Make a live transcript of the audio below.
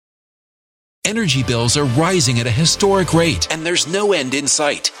energy bills are rising at a historic rate, and there's no end in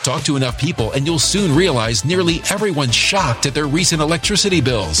sight. Talk to enough people and you'll soon realize nearly everyone's shocked at their recent electricity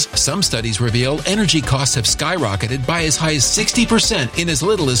bills. Some studies reveal energy costs have skyrocketed by as high as 60% in as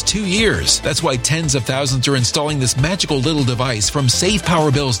little as 2 years. That's why tens of thousands are installing this magical little device from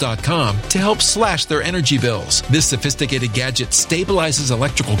SavePowerBills.com to help slash their energy bills. This sophisticated gadget stabilizes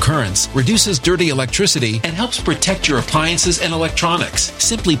electrical currents, reduces dirty electricity, and helps protect your appliances and electronics.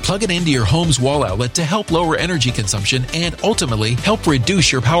 Simply plug it into your home's wall outlet to help lower energy consumption and ultimately help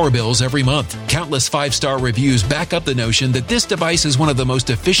reduce your power bills every month. Countless 5-star reviews back up the notion that this device is one of the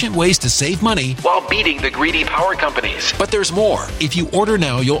most efficient ways to save money while beating the greedy power companies. But there's more. If you order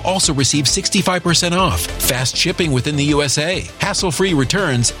now, you'll also receive 65% off, fast shipping within the USA, hassle-free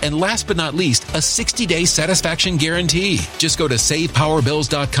returns, and last but not least, a 60-day satisfaction guarantee. Just go to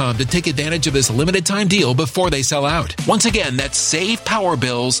SavePowerBills.com to take advantage of this limited time deal before they sell out. Once again, that's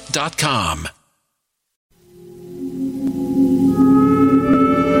SavePowerBills.com.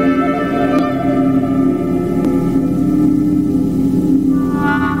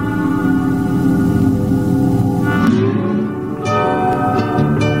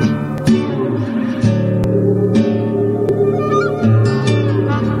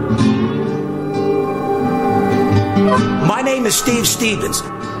 My name is Steve Stevens,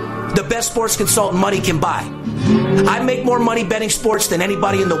 the best sports consultant money can buy. I make more money betting sports than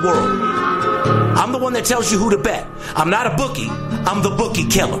anybody in the world. I'm the one that tells you who to bet. I'm not a bookie. I'm the bookie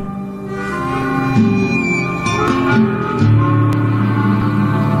killer.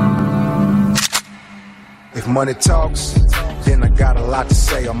 If money talks, then I got a lot to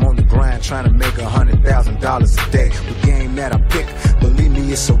say. I'm on the grind trying to make $100,000 a day. The game that I pick, believe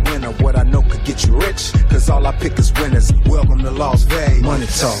me, it's a winner. What I know could get you rich, cause all I pick is winners. Welcome to Las Vegas. Money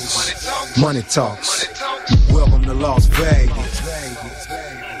talks, money talks. Welcome to Las Vegas.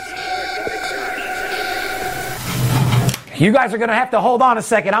 You guys are going to have to hold on a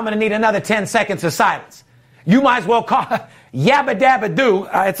second. I'm going to need another 10 seconds of silence. You might as well call Yabba Dabba Doo.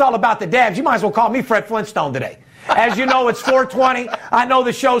 It's all about the dabs. You might as well call me Fred Flintstone today. As you know, it's 420. I know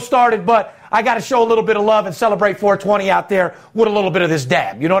the show started, but I got to show a little bit of love and celebrate 420 out there with a little bit of this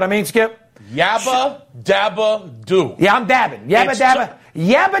dab. You know what I mean, Skip? Yabba Dabba Doo. Yeah, I'm dabbing. Yabba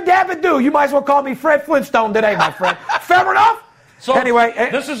Dabba Doo. You might as well call me Fred Flintstone today, my friend. Fair enough? So anyway,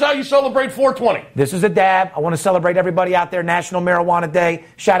 this is how you celebrate 420. This is a dab. I want to celebrate everybody out there. National Marijuana Day.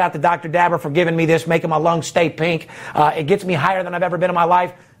 Shout out to Dr. Dabber for giving me this, making my lungs stay pink. It gets me higher than I've ever been in my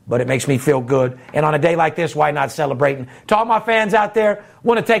life, but it makes me feel good. And on a day like this, why not celebrating? To all my fans out there,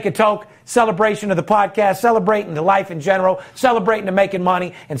 want to take a toke, celebration of the podcast, celebrating the life in general, celebrating the making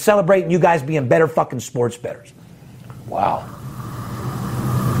money, and celebrating you guys being better fucking sports bettors. Wow.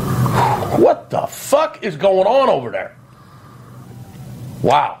 What the fuck is going on over there?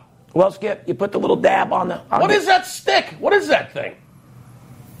 Wow. Well, Skip, you put the little dab on the... What is that stick? What is that thing?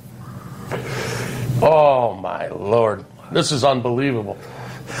 Oh, my Lord. This is unbelievable.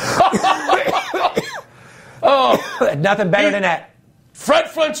 Nothing better than that. Fred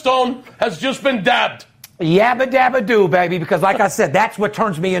Flintstone has just been dabbed. Yabba Dabba Doo, baby, because like I said, that's what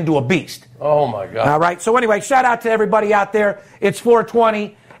turns me into a beast. Oh, my God. All right. So anyway, shout out to everybody out there. It's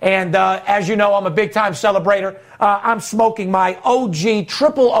 420. And as you know, I'm a big-time celebrator. I'm smoking my OG,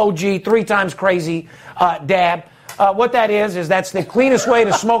 triple OG, 3 times crazy dab. What that is that's the cleanest way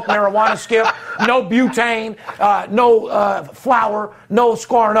to smoke marijuana, Skip. No butane, no flour, no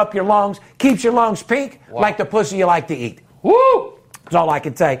scarring up your lungs. Keeps your lungs pink like the pussy you like to eat. Woo! That's all I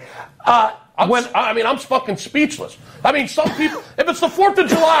can say. I'm fucking speechless. I mean, some people, if it's the 4th of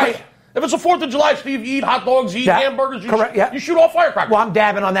July... If it's the 4th of July, Steve, you eat hot dogs, you eat hamburgers, you shoot off firecrackers. Well, I'm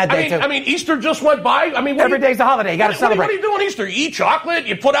dabbing on that day, too. I mean, Easter just went by. I mean, every day's a holiday. You got to celebrate. What do you do on Easter? You eat chocolate,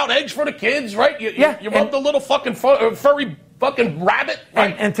 you put out eggs for the kids, right? You rub the little fucking furry fucking rabbit.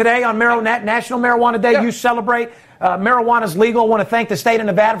 Right? And today on National Marijuana Day, you celebrate. Marijuana's legal. I want to thank the state of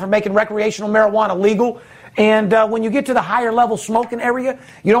Nevada for making recreational marijuana legal. And when you get to the higher level smoking area,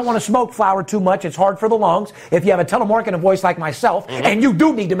 you don't want to smoke flower too much. It's hard for the lungs. If you have a telemarketing voice like myself, and you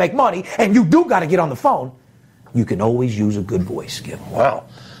do need to make money, and you do got to get on the phone, you can always use a good voice, Skip. Wow.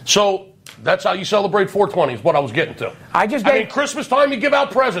 So that's how you celebrate 420 is what I was getting to. I mean, Christmas time, you give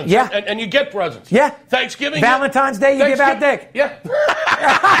out presents. Yeah. And you get presents. Yeah. Thanksgiving. Valentine's Day, you give out dick. Yeah.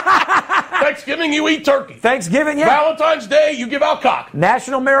 Thanksgiving, you eat turkey. Thanksgiving, yeah. Valentine's Day, you give out cock.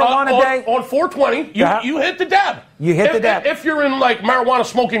 National Marijuana Day. On 420, you hit the dab. You hit the dab. If you're in, like, marijuana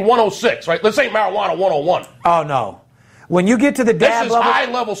smoking 106, right? This ain't marijuana 101. Oh, no. When you get to the dab level, this is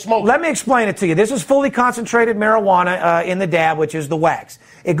high-level smoking. Let me explain it to you. This is fully concentrated marijuana in the dab, which is the wax.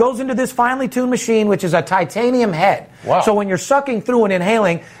 It goes into this finely tuned machine, which is a titanium head. Wow. So when you're sucking through and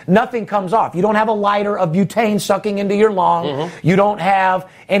inhaling, nothing comes off. You don't have a lighter of butane sucking into your lung. Mm-hmm. You don't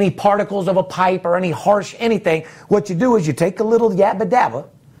have any particles of a pipe or any harsh anything. What you do is you take a little yabba dabba.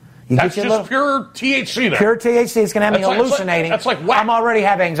 That's just pure THC there. Pure THC. It's going to have me hallucinating. That's like whack. I'm already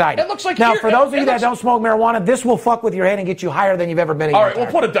have anxiety. It looks like now, for those of you that don't smoke marijuana, this will fuck with your head and get you higher than you've ever been in your All right, well,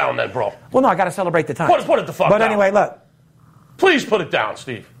 put it down then, bro. Well, no, I got to celebrate the time. Put it the fuck down. But anyway, look. Please put it down,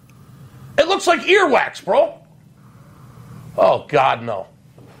 Steve. It looks like earwax, bro. Oh, God, no.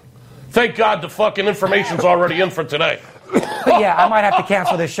 Thank God the fucking information's already in for today. Yeah, I might have to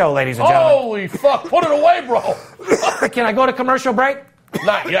cancel this show, ladies and gentlemen. Holy fuck. Put it away, bro. Can I go to commercial break?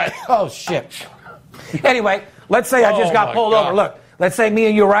 Not yet. Oh, shit. Anyway, let's say I just got pulled over. Look, let's say me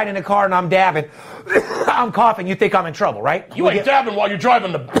and you are riding in the car and I'm dabbing. I'm coughing. You think I'm in trouble, right? You ain't dabbing while you're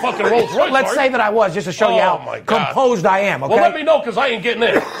driving the fucking Rolls Royce. Let's say that I was, just to show you how composed I am, okay? Well, let me know, because I ain't getting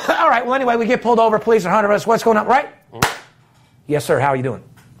in. All right, well, anyway, we get pulled over. Police are 100 us. What's going on, right? Mm-hmm. Yes, sir. How are you doing?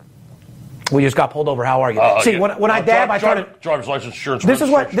 We just got pulled over. How are you? See, when I dab, I turn it. Driver's license, insurance.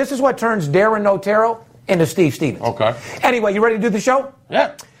 This is what turns Darren Otero into Steve Stevens. Okay. Anyway, you ready to do the show?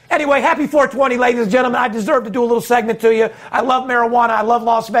 Yeah. Anyway, happy 420, ladies and gentlemen. I deserve to do a little segment to you. I love marijuana. I love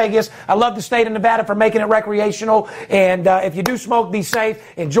Las Vegas. I love the state of Nevada for making it recreational. And if you do smoke, be safe.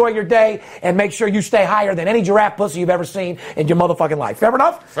 Enjoy your day. And make sure you stay higher than any giraffe pussy you've ever seen in your motherfucking life. Fair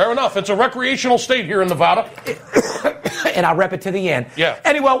enough? Fair enough. It's a recreational state here in Nevada. And I'll rep it to the end. Yeah.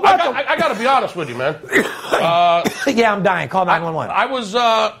 Anyway, welcome. I got to be honest with you, man. Yeah, I'm dying. Call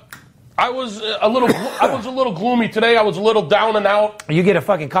 911. I was a little gloomy today. I was a little down and out. You get a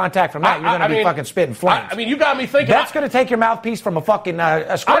fucking contact from that, you're going to be fucking spitting flames. I mean, you got me thinking. That's going to take your mouthpiece from a fucking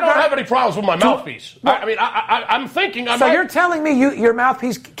a squirt I don't have any problems with my mouthpiece. I'm thinking. You're telling me your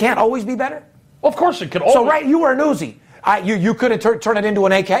mouthpiece can't always be better? Well, of course it could always. So, right, you were an Uzi. You couldn't turn it into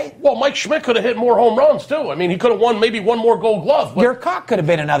an AK? Well, Mike Schmidt could have hit more home runs, too. I mean, he could have won maybe one more gold glove. Your cock could have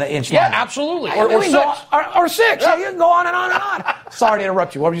been another inch longer. Yeah, absolutely. Or 6. Or 6. Yeah. So you can go on and on and on. Sorry to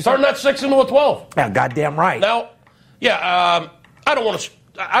interrupt you. What were you saying? Turn that 6 into a 12. Yeah, goddamn right. Now, I don't want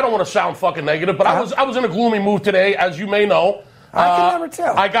to sound fucking negative, but I was in a gloomy mood today, as you may know. I can never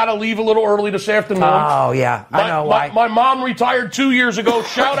tell. I got to leave a little early this afternoon. Oh, yeah. I know why. My mom retired 2 years ago.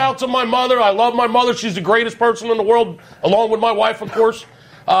 Shout out to my mother. I love my mother. She's the greatest person in the world, along with my wife, of course.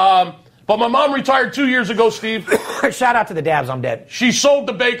 But my mom retired 2 years ago, Steve. Shout out to the dabs. I'm dead. She sold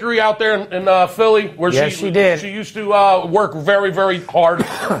the bakery out there in Philly, where she did. She used to work very, very hard,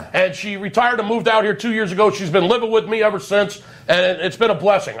 and she retired and moved out here 2 years ago. She's been living with me ever since, and it's been a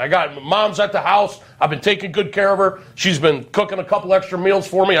blessing. I got mom's at the house. I've been taking good care of her. She's been cooking a couple extra meals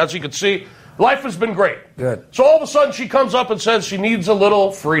for me, as you can see. Life has been great. Good. So all of a sudden she comes up and says she needs a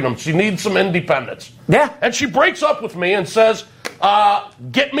little freedom. She needs some independence. Yeah. And she breaks up with me and says,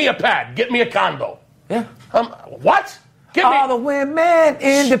 get me a pad. Get me a condo. Yeah. What? All the women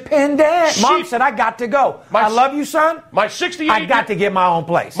independent. Mom said, I got to go. I love you, son. My 68. I got to get my own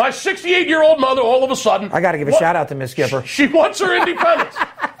place. My 68-year-old mother, all of a sudden. I got to give a shout out to Miss Skipper. She wants her independence.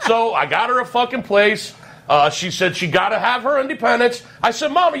 So I got her a fucking place. She said she got to have her independence. I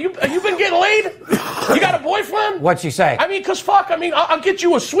said, Mom, have you been getting laid? You got a boyfriend? What'd she say? I mean, because I'll get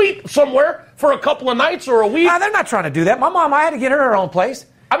you a suite somewhere for a couple of nights or a week. They're not trying to do that. My mom, I had to get her own place.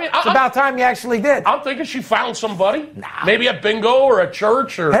 I mean, it's about time you actually did. I'm thinking she found somebody. Maybe at bingo or at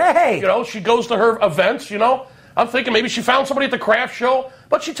church or, she goes to her events, I'm thinking maybe she found somebody at the craft show.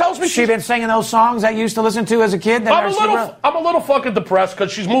 But she tells me she's been singing those songs I used to listen to as a kid. I'm a little fucking depressed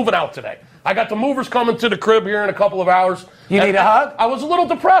because she's moving out today. I got the movers coming to the crib here in a couple of hours. You need a hug? I was a little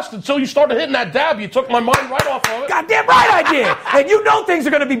depressed until you started hitting that dab. You took my mind right off of it. Goddamn right I did. And you know things are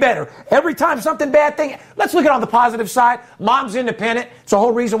going to be better. Every time something bad thing. Let's look at it on the positive side. Mom's independent. It's the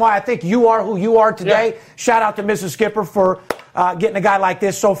whole reason why I think you are who you are today. Yeah. Shout out to Mrs. Skipper for getting a guy like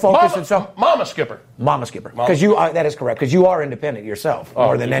this so focused and so. Mama Skipper. Mama Skipper. Because you that is correct. Because you are independent yourself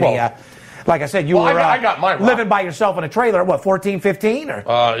more than any. Like I said, you were I got my living by yourself in a trailer, 14, 15?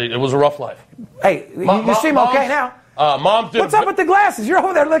 Or? It was a rough life. Hey, you seem okay now. Mom did. What's up with the glasses? You're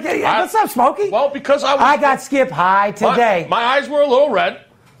over there looking. What's up, Smokey? Well, because I got Skip high today. My eyes were a little red.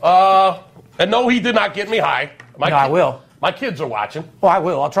 And no, he did not get me high. I will. My kids are watching. Oh, I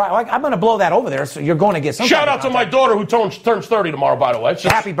will. I'll try. I'm going to blow that over there, so you're going to get some. Shout out to my daughter who turns 30 tomorrow, by the way.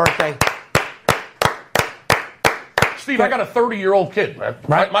 Happy birthday. Steve, I got a 30-year-old kid, man.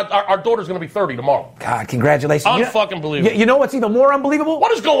 Right. Our daughter's going to be 30 tomorrow. God, congratulations. Unfucking believable. You know what's even more unbelievable?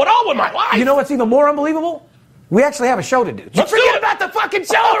 What is going on with my life? You know what's even more unbelievable? We actually have a show to do. Let's forget about the fucking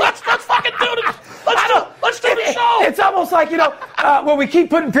show. Let's fucking do it. Let's do the show. It's almost almost like, when we keep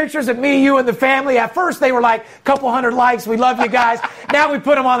putting pictures of me, you, and the family. At first, they were like a couple hundred likes. We love you guys. Now we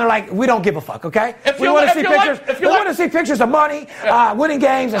put them on there like, we don't give a fuck, okay? We want to see pictures. We want to see pictures of money, winning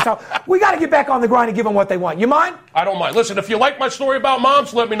games, and so we got to get back on the grind and give them what they want. You mind? I don't mind. Listen, if you like my story about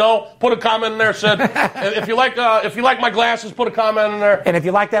moms, let me know. Put a comment in there. Said if you like my glasses, put a comment in there. And if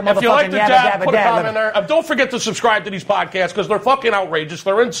you like that motherfucking if you like the dab, put a comment in there. there. Don't forget to subscribe to these podcasts because they're fucking outrageous.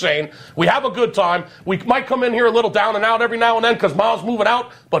 They're insane. We have a good time. We might come in here a little down and out every now and then because Mom's moving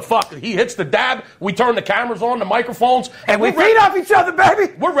out. But fuck, he hits the dab. We turn the cameras on, the microphones, and we feed off each other,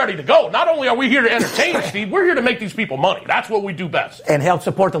 baby. We're ready to go. Not only are we here to entertain, Steve, we're here to make these people money. That's what we do best. And help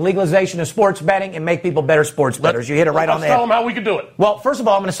support the legalization of sports betting and make people better sports bettors. You hit it right on the head. Tell them how we can do it. Well, first of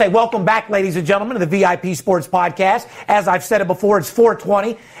all, I'm going to say welcome back, ladies and gentlemen, to the VIP Sports Podcast. As I've said it before, it's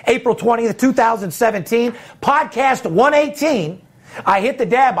 420, April 20th, 2017. Podcast 118. I hit the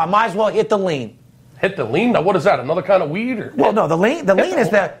dab. I might as well hit the lean. Hit the lean? Now, what is that? Another kind of weed? Or? Well, no, the lean is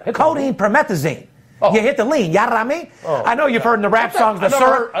the codeine promethazine. Oh. You hit the lean. You know what I mean? Oh. I know you've heard in the rap songs the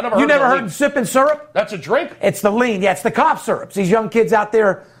syrup. You never heard sipping syrup? That's a drink? It's the lean. Yeah, it's the cough syrups. These young kids out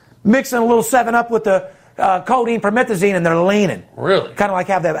there mixing a little 7-Up with the codeine promethazine, and they're leaning. Really? Kind of like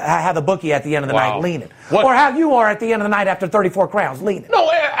have the bookie at the end of the night leaning. What? Or how you are at the end of the night after 34 crowns leaning. No,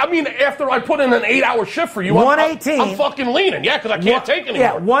 I mean, after I put in an 8-hour shift for you, 118. I'm fucking leaning. Yeah, because I can't take anymore.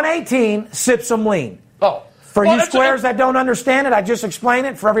 Yeah, 118, sip some lean. Oh. For you squares that don't understand it, I just explained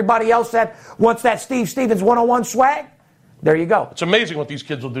it. For everybody else that wants that Steve Stevens 101 swag, there you go. It's amazing what these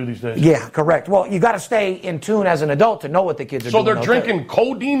kids will do these days. Yeah, correct. Well, you got to stay in tune as an adult to know what the kids are doing. So they're drinking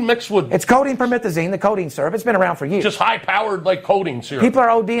codeine mixed with... It's codeine promethazine, the codeine syrup. It's been around for years. Just high-powered, like, codeine syrup. People are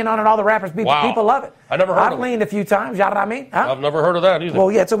ODing on it, all the rappers. People love it. I never heard of it. I've leaned a few times, you know what I mean? Huh? I've never heard of that either.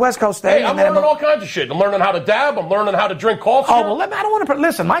 Well, yeah, it's a West Coast thing. Hey, I'm learning all kinds of shit. I'm learning how to dab. I'm learning how to drink coffee. Oh, well, I don't want to...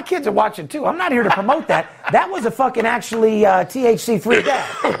 Listen, my kids are watching, too. I'm not here to promote that. That was a fucking actually THC-free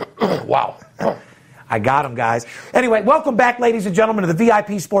dab. Wow. I got him, guys. Anyway, welcome back, ladies and gentlemen, to the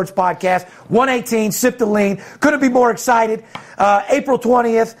VIP Sports Podcast. 118, sip the lean. Couldn't be more excited. April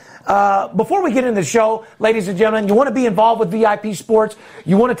 20th. Before we get into the show, ladies and gentlemen, you want to be involved with VIP Sports.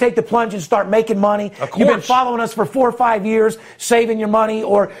 You want to take the plunge and start making money. Of course. You've been following us for 4 or 5 years, saving your money,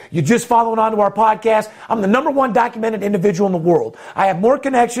 or you're just following on to our podcast. I'm the #1 documented individual in the world. I have more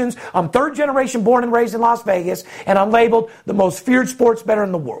connections. I'm 3rd generation born and raised in Las Vegas, and I'm labeled the most feared sports bettor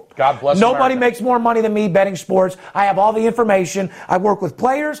in the world. God bless Nobody America. makes more money than me betting sports. I have all the information. I work with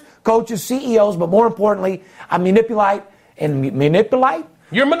players, coaches, CEOs, but more importantly, I manipulate.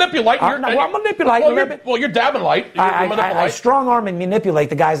 You're manipulating. I'm manipulating. Well, you're dabbing light. I strong arm and manipulate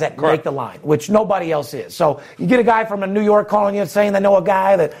the guys that make the line, which nobody else is. So you get a guy from New York calling you and saying they know a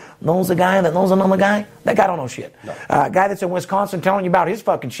guy that knows a guy that knows another guy. That guy don't know shit. No. A guy that's in Wisconsin telling you about his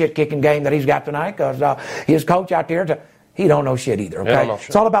fucking shit-kicking game that he's got tonight because his coach out there, he don't know shit either, okay?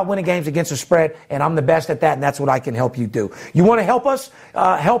 It's all about winning games against the spread, and I'm the best at that, and that's what I can help you do. You want to help us,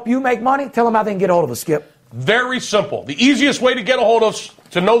 help you make money? Tell them how they can get a hold of us, Skip. Very simple. The easiest way to get a hold of us,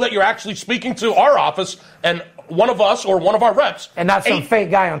 to know that you're actually speaking to our office and one of us or one of our reps. And not some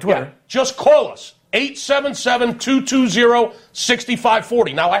fake guy on Twitter. Yeah, just call us.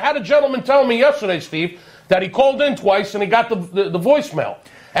 877-220-6540. Now, I had a gentleman tell me yesterday, Steve, that he called in twice and he got the voicemail.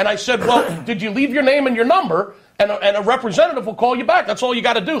 And I said, well, did you leave your name and your number? And a representative will call you back. That's all you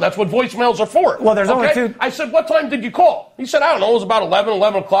got to do. That's what voicemails are for. Well, there's only 2. I said, what time did you call? He said, I don't know. It was about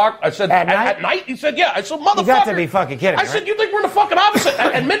 11 o'clock. I said, at night? He said, yeah. I said, motherfucker. You got to be fucking kidding me. I said, you think we're in the fucking opposite?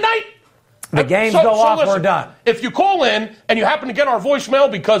 At midnight? The games go off, listen, we're done. If you call in and you happen to get our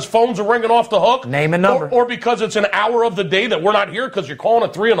voicemail because phones are ringing off the hook. Name and number. Or because it's an hour of the day that we're not here because you're calling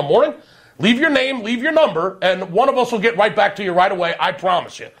at 3 in the morning, leave your name, leave your number, and one of us will get right back to you right away. I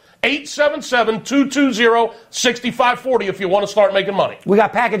promise you. 877-220-6540 if you want to start making money. We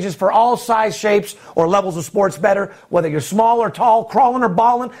got packages for all size, shapes, or levels of sports bettor. Whether you're small or tall, crawling or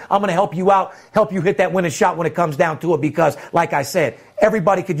balling, I'm going to help you out, help you hit that winning shot when it comes down to it because, like I said,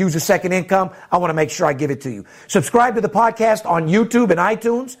 everybody could use a second income. I want to make sure I give it to you. Subscribe to the podcast on YouTube and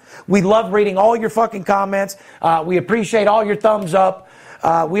iTunes. We love reading all your fucking comments. We appreciate all your thumbs up.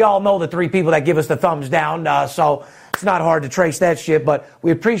 We all know the 3 people that give us the thumbs down, so it's not hard to trace that shit, but we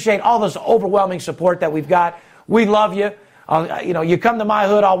appreciate all this overwhelming support that we've got. We love you. You come to my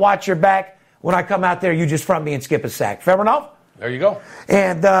hood, I'll watch your back. When I come out there, you just front me and skip a sack. Fair enough? There you go.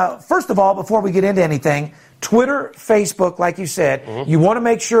 And first of all, before we get into anything, Twitter, Facebook, like you said, you want to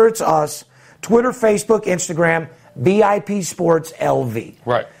make sure it's us. Twitter, Facebook, Instagram, VIP Sports LV.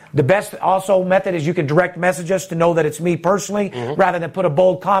 Right. The best also method is you can direct message us to know that it's me personally rather than put a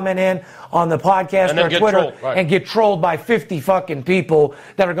bold comment in on the podcast or Twitter and get trolled by 50 fucking people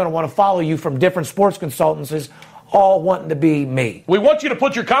that are going to want to follow you from different sports consultants all wanting to be me. We want you to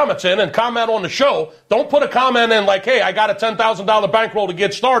put your comments in and comment on the show. Don't put a comment in like, hey, I got a $10,000 bankroll to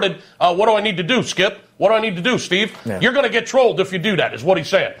get started. What do I need to do, Skip? What do I need to do, Steve? Yeah. You're going to get trolled if you do that, is what he's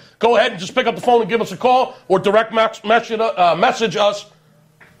saying. Go ahead and just pick up the phone and give us a call or direct message us.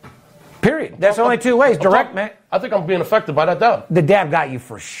 Period. That's only two ways. Direct, man. I think I'm being affected by that dab. The dab got you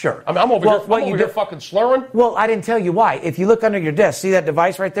for sure. I mean, I'm over here fucking slurring. Well, I didn't tell you why. If you look under your desk, see that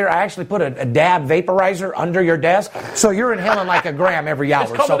device right there? I actually put a dab vaporizer under your desk, so you're inhaling like a gram every hour.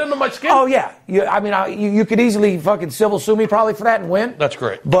 It's coming into my skin? Oh, yeah. You could easily fucking civil sue me probably for that and win. That's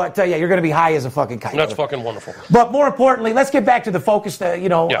great. But, yeah, you're going to be high as a fucking kite. That's fucking wonderful. But more importantly, let's get back to the focus.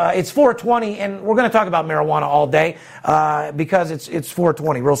 It's 420, and we're going to talk about marijuana all day because it's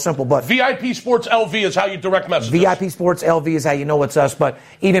 420, real simple. But VIP Sports LV is how you direct message us. VIP Sports LV is how you know it's us, but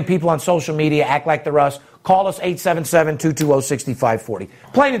even people on social media act like they're us. Call us 877-220-6540.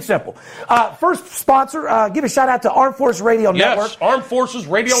 Plain and simple. First sponsor, give a shout out to Armed Forces Radio Network. Yes, Armed Forces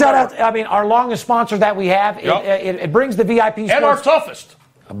Radio Network. Shout out, our longest sponsor that we have. Yep. It brings the VIP Sports. And our toughest.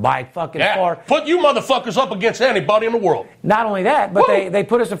 By fucking far. Put you motherfuckers up against anybody in the world. Not only that, but they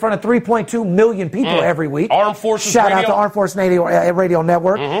put us in front of 3.2 million people every week. Armed Forces Shout Radio. out to Armed Forces Radio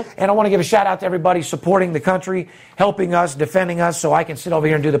Network. And I want to give a shout out to everybody supporting the country, helping us, defending us, so I can sit over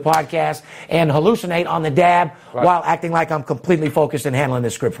here and do the podcast and hallucinate on the dab while acting like I'm completely focused and handling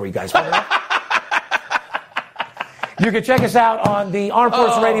this script for you guys. You can check us out on the Armed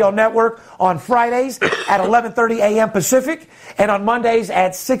Forces Radio Network on Fridays at 11:30 a.m. Pacific and on Mondays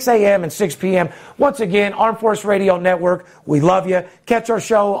at 6 a.m. and 6 p.m. Once again, Armed Forces Radio Network, we love you. Catch our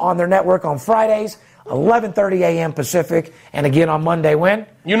show on their network on Fridays, 11:30 a.m. Pacific, and again on Monday when?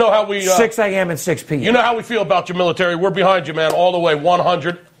 You know how we... 6 a.m. and 6 p.m. You know how we feel about your military. We're behind you, man, all the way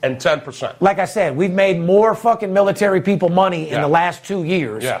 110%. Like I said, we've made more fucking military people money in the last 2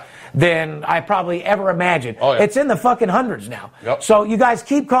 years. Than I probably ever imagined. Oh, yeah. It's in the fucking hundreds now. Yep. So you guys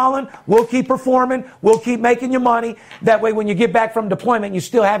keep calling. We'll keep performing. We'll keep making you money. That way when you get back from deployment, you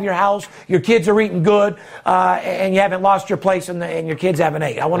still have your house, your kids are eating good, and you haven't lost your place and your kids haven't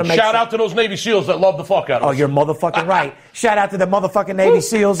ate. I want to make Shout out to those Navy SEALs that love the fuck out of us. Oh, you're motherfucking right. Shout out to the motherfucking Navy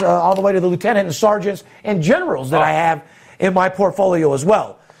SEALs, all the way to the lieutenant and sergeants and generals that I have in my portfolio as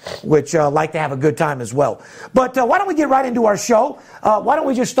well, which like to have a good time as well. But why don't we get right into our show? Why don't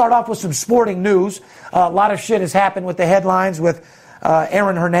we just start off with some sporting news? A lot of shit has happened with the headlines with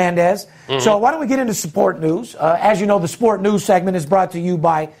Aaron Hernandez. So why don't we get into sport news? As you know, the sport news segment is brought to you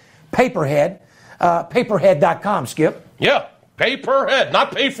by Paperhead. Paperhead.com, Skip. Yeah, pay per head,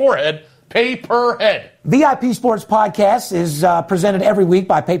 not pay for head. Pay per head. VIP Sports Podcast is presented every week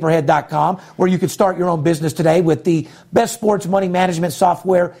by Paperhead.com, where you can start your own business today with the best sports money management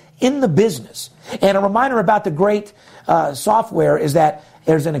software in the business. And a reminder about the great software is that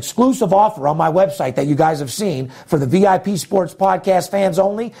there's an exclusive offer on my website that you guys have seen for the VIP Sports Podcast fans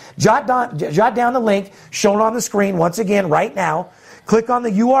only. Jot down the link shown on the screen once again right now. Click on the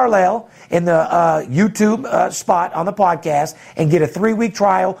URL in the YouTube spot on the podcast and get a 3-week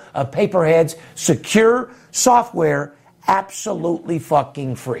trial of Paperhead's secure software absolutely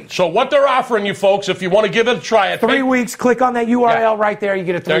fucking free. So what they're offering you folks, if you want to give it a try, 3 weeks, click on that URL right there, you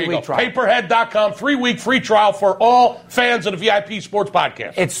get a 3-week trial. Paperhead.com, 3-week free trial for all fans of the VIP Sports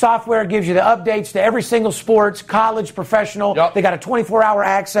Podcast. Its software gives you the updates to every single sports, college, professional. They got a 24-hour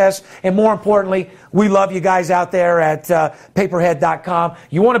access, and more importantly, we love you guys out there at Paperhead.com.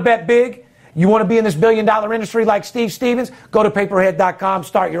 You want to bet big? You want to be in this billion-dollar industry like Steve Stevens? Go to Paperhead.com,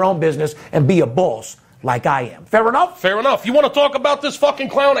 start your own business, and be a boss like I am. Fair enough? Fair enough. You want to talk about this fucking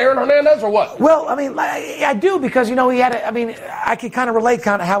clown, Aaron Hernandez, or what? Well, I mean, I do because, he had I can kind of relate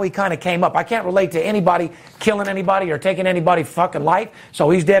how he kind of came up. I can't relate to anybody killing anybody or taking anybody's fucking life, so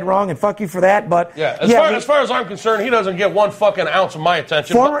he's dead wrong, and fuck you for that, but... As far as I'm concerned, he doesn't get one fucking ounce of my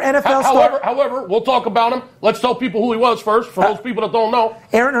attention. Former NFL star... However, we'll talk about him. Let's tell people who he was first, for those people that don't know.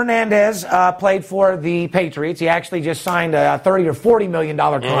 Aaron Hernandez played for the Patriots. He actually just signed a $30 or $40 million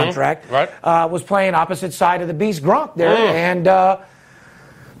contract. Right. Was playing opposite side of the beast, Gronk, there, and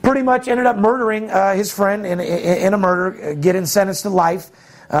pretty much ended up murdering his friend in a murder, getting sentenced to life.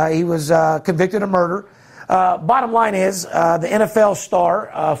 He was convicted of murder. Bottom line is, the NFL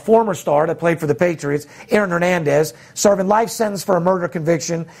star, former star that played for the Patriots, Aaron Hernandez, serving life sentence for a murder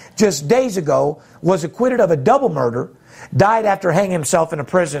conviction just days ago, was acquitted of a double murder, died after hanging himself in a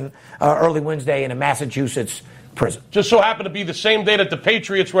prison early Wednesday in a Massachusetts prison. Just so happened to be the same day that the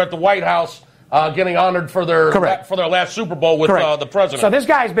Patriots were at the White House getting honored for their last Super Bowl with the president. So this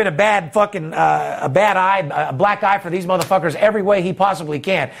guy's been a bad fucking a bad eye, a black eye for these motherfuckers every way he possibly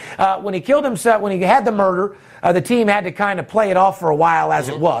can. When he killed himself, when he had the murder, the team had to kind of play it off for a while as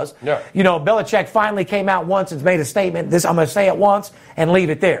it was. Yeah. You know, Belichick finally came out once and made a statement. I'm going to say it once and leave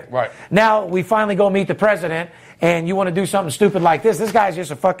it there. Right. Now we finally go meet the president, and you want to do something stupid like this. This guy's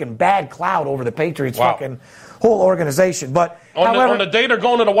just a fucking bad cloud over the Patriots fucking whole organization. But on the day they're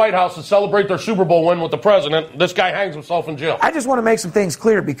going to the White House to celebrate their Super Bowl win with the president, this guy hangs himself in jail. I just want to make some things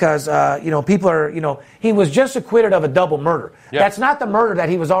clear because, people are, he was just acquitted of a double murder. Yeah. That's not the murder that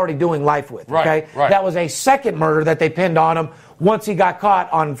he was already doing life with, right, okay? Right. That was a second murder that they pinned on him once he got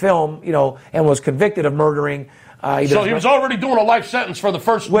caught on film, and was convicted of murdering. So he was already doing a life sentence for the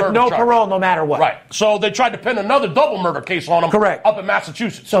first murder with no charge. parole, no matter what. Right. So they tried to pin another double murder case on him. Correct. Up in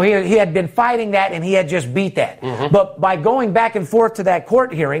Massachusetts. So he had been fighting that, and he had just beat that. Mm-hmm. But by going back and forth to that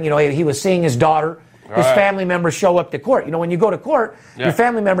court hearing, he was seeing his daughter. His family members show up to court. When you go to court, your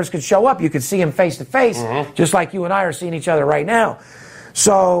family members could show up. You could see him face to face, just like you and I are seeing each other right now.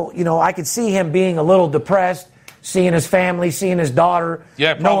 So, I could see him being a little depressed, seeing his family, seeing his daughter,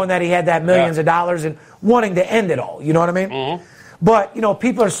 knowing that he had that millions of dollars and wanting to end it all. You know what I mean? Mm-hmm. But,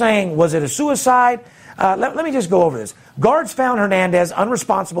 people are saying, was it a suicide? Let me just go over this. Guards found Hernandez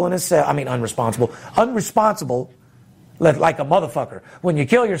unresponsible in his cell. Unresponsible, like a motherfucker. When you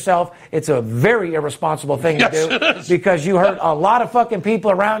kill yourself, it's a very irresponsible thing to do because you hurt a lot of fucking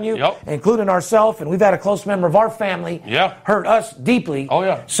people around you, including ourselves, and we've had a close member of our family hurt us deeply. Oh,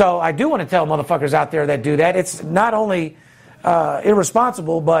 yeah. So I do want to tell motherfuckers out there that do that, it's not only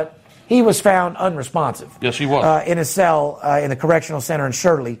irresponsible, but he was found unresponsive. Yes, he was. In his cell in the correctional center in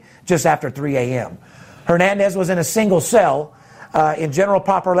Shirley just after 3 a.m. Hernandez was in a single cell in general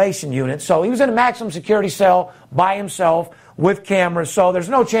population unit. So he was in a maximum security cell by himself with cameras. So there's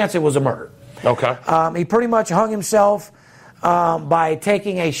no chance it was a murder. Okay. He pretty much hung himself by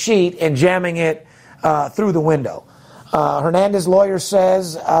taking a sheet and jamming it through the window. Hernandez's lawyer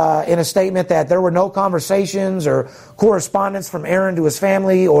says in a statement that there were no conversations or correspondence from Aaron to his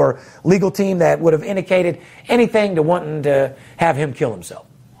family or legal team that would have indicated anything to wanting to have him kill himself.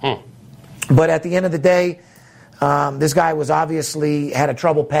 But at the end of the day, this guy was obviously had a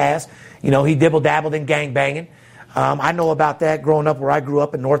troubled past. He dibble-dabbled in gangbanging. I know about that growing up where I grew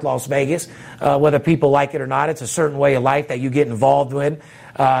up in North Las Vegas. Whether people like it or not, it's a certain way of life that you get involved in.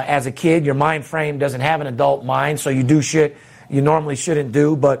 As a kid, your mind frame doesn't have an adult mind, so you do shit you normally shouldn't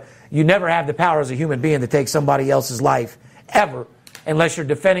do, but you never have the power as a human being to take somebody else's life, ever, unless you're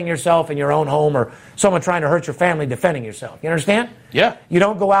defending yourself in your own home or someone trying to hurt your family defending yourself. You understand? Yeah. You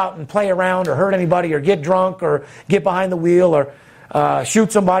don't go out and play around or hurt anybody or get drunk or get behind the wheel or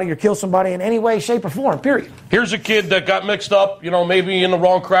shoot somebody or kill somebody in any way, shape, or form, period. Here's a kid that got mixed up, maybe in the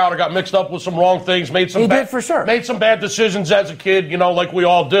wrong crowd or got mixed up with some wrong things, made some bad decisions as a kid, like we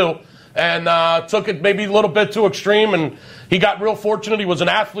all do, and took it maybe a little bit too extreme, and he got real fortunate. He was an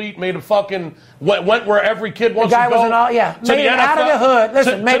athlete, made a fucking, went where every kid wants to go. The guy was made it out of the hood.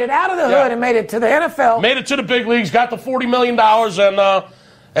 Listen, made it out of the hood and made it to the NFL. Made it to the big leagues, got the $40 million,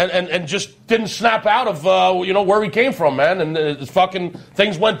 and just didn't snap out of where he came from, man. And fucking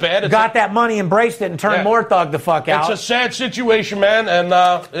things went bad. Got that money, embraced it, and turned more thug the fuck out. It's a sad situation, man, and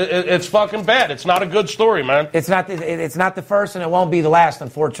it's fucking bad. It's not a good story, man. It's not the first, and it won't be the last,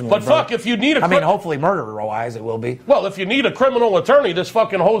 unfortunately. But fuck, if you need hopefully murderer-wise it will be. Well, if you need a criminal attorney, this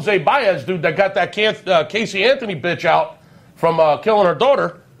fucking Jose Baez dude that got that Casey Anthony bitch out from killing her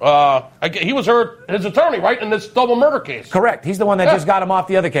daughter. He was his attorney, right, in this double murder case. Correct. He's the one that just got him off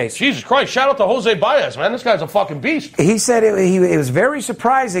the other case. Jesus Christ. Shout out to Jose Baez, man. This guy's a fucking beast. He said it was very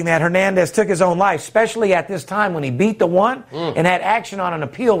surprising that Hernandez took his own life, especially at this time when he beat the one and had action on an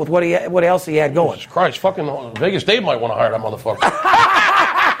appeal with what else he had going. Jesus Christ. Fucking Vegas Dave might want to hire that motherfucker.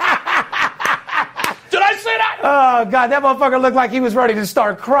 Did I say that? Oh, God, that motherfucker looked like he was ready to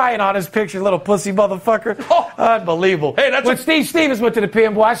start crying on his picture, little pussy motherfucker. Oh. Unbelievable. Hey, when Steve Stevens went to the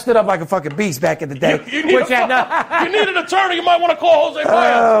PM, boy, I stood up like a fucking beast back in the day. You need an attorney. You might want to call Jose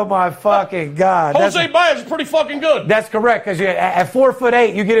Baez. Oh, my fucking God. Jose Baez is pretty fucking good. That's correct, because at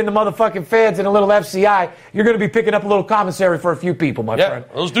 4'8", you get in the motherfucking feds and a little FCI, you're going to be picking up a little commissary for a few people, my friend.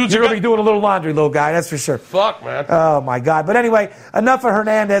 Those dudes you're going to be doing a little laundry, little guy, that's for sure. Fuck, man. Oh, my God. But anyway, enough of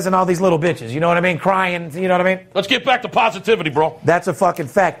Hernandez and all these little bitches, you know what I mean? Crying, you know what I mean? Let's get back to positivity, bro. That's a fucking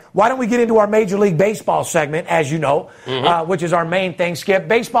fact. Why don't we get into our Major League Baseball segment? segment, as you know, which is our main thing, Skip.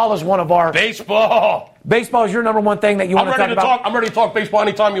 Baseball is one of our... Baseball is your number one thing that you want to talk about. I'm ready to talk baseball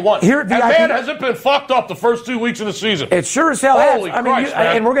anytime you want. Here at VIP, and man, has it been fucked up the first 2 weeks of the season. It sure as hell has. Holy Christ,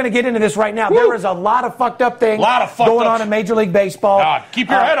 man. And we're going to get into this right now. Woo. There is a lot of fucked up things going on in Major League Baseball. God, keep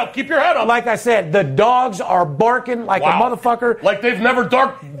your head up. Keep your head up. Like I said, the dogs are barking like a motherfucker. Like they've never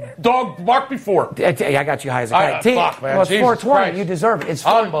dog barked before. I got you high as a kite. Fuck, man. Well, it's Jesus 420. Christ. You deserve it. It's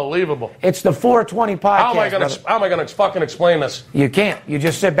unbelievable. It's the 420 podcast. How am I going to fucking explain this? You can't. You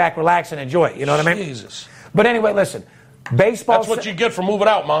just sit back, relax, and enjoy it. You know what I mean? Jesus. But anyway, listen. Baseball. That's what you get for moving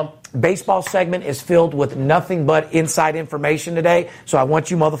out, Mom. Baseball segment is filled with nothing but inside information today, so I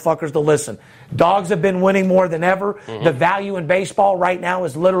want you motherfuckers to listen. Dogs have been winning more than ever. Mm-hmm. The value in baseball right now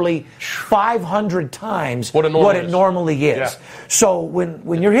is literally 500 times what it normally is. Yeah. So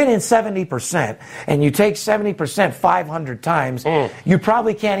when you're hitting 70% and you take 70% 500 times, you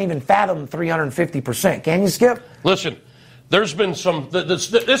probably can't even fathom 350%. Can you, Skip? Listen. There's been some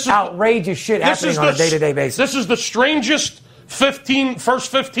this is outrageous shit happening on a day-to-day basis. This is the strangest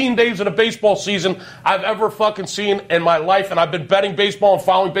first 15 days of the baseball season I've ever fucking seen in my life, and I've been betting baseball and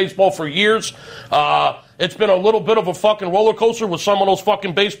following baseball for years. It's been a little bit of a fucking roller coaster with some of those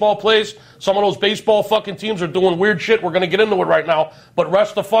fucking baseball plays. Some of those baseball fucking teams are doing weird shit. We're going to get into it right now, but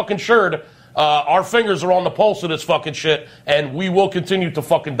rest the fucking assured. Our fingers are on the pulse of this fucking shit, and we will continue to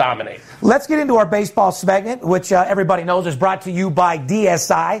fucking dominate. Let's get into our baseball segment, which everybody knows is brought to you by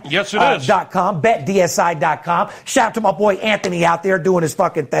DSI. Yes, it is. .com, betdsi.com. Shout out to my boy Anthony out there doing his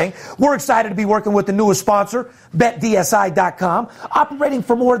fucking thing. We're excited to be working with the newest sponsor, betdsi.com. Operating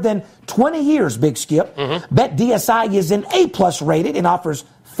for more than 20 years, Big Skip. Mm-hmm. BetDSI is an A+ rated and offers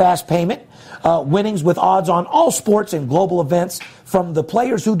fast payment. Winnings with odds on all sports and global events from the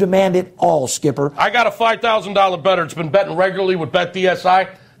players who demand it all, Skipper. I got a $5,000 bettor. It's been betting regularly with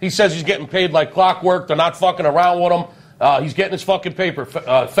BetDSI. He says he's getting paid like clockwork. They're not fucking around with him. He's getting his fucking paper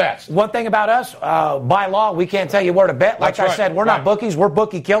fast. One thing about us, by law, we can't tell you where to bet. Like I said, we're not bookies. We're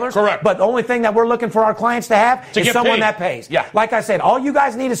bookie killers. Correct. But the only thing that we're looking for our clients to have is someone that pays. Yeah. Like I said, all you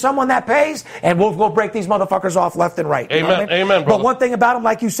guys need is someone that pays, and we'll break these motherfuckers off left and right. Amen. You know what I mean? Amen, brother. But one thing about them,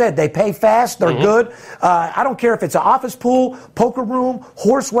 like you said, they pay fast. They're good. I don't care if it's an office pool, poker room,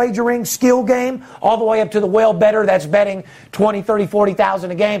 horse wagering, skill game, all the way up to the whale better that's betting 20, 30, 40,000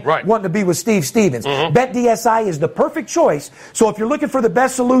 a game. Right. Wanting to be with Steve Stevens. BetDSI is the perfect choice. So if you're looking for the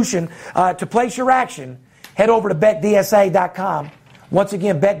best solution to place your action, head over to betdsi.com. Once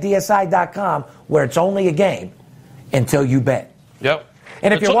again, betdsi.com, where it's only a game until you bet. Yep.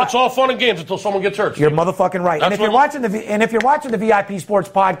 And if it's all fun and games until someone gets hurt. You're motherfucking right. And if you're watching the VIP Sports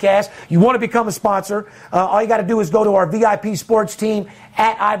Podcast, you want to become a sponsor, all you got to do is go to our VIP Sports team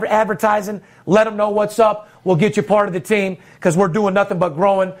at Advertising. Let them know what's up. We'll get you part of the team because we're doing nothing but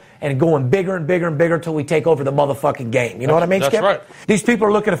growing and going bigger and bigger and bigger until we take over the motherfucking game. You know what I mean, Skip? That's right. These people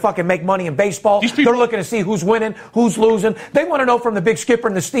are looking to fucking make money in baseball. They're looking to see who's winning, who's losing. They want to know from the Big Skipper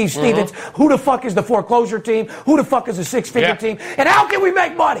and the Steve Stevens who the fuck is the foreclosure team, who the fuck is the six-figure team, and how can we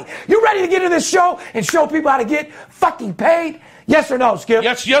make money? You ready to get into this show and show people how to get fucking paid? Yes or no, Skip?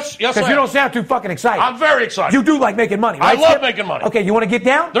 Yes. Because you don't sound too fucking excited. I'm very excited. You do like making money, right, I love Skip? making money. Okay, you want to get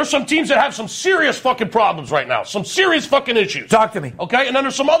down? There's some teams that have some serious fucking problems right now. Some serious fucking issues. Talk to me. Okay? And then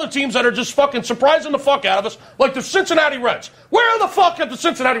there's some other teams that are just fucking surprising the fuck out of us, like the Cincinnati Reds. Where the fuck did the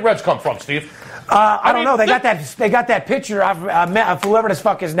Cincinnati Reds come from, Steve? I don't know. They got that picture of whoever this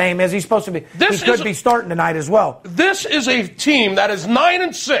fuck his name is. He's supposed to be. He could be starting tonight as well. This is a team that is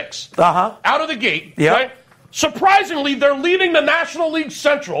 9-6 out of the gate. Yep. Right? Surprisingly, they're leading the National League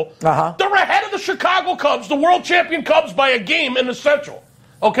Central. They're ahead of the Chicago Cubs, the world champion Cubs, by a game in the Central.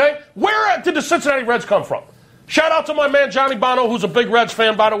 Okay? Where did the Cincinnati Reds come from? Shout out to my man Johnny Bono, who's a big Reds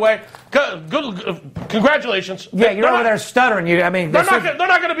fan, by the way. Good, congratulations. Yeah, you're over there stuttering. They're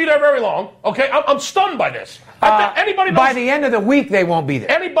not going to be there very long. Okay, I'm stunned by this. Anybody knows, by the end of the week, they won't be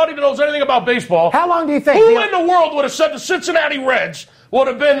there. Anybody that knows anything about baseball? How long do you think? Who in the world would have said the Cincinnati Reds would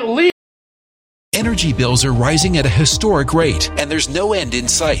have been leading? Energy bills are rising at a historic rate, and there's no end in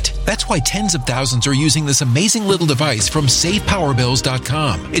sight. That's why tens of thousands are using this amazing little device from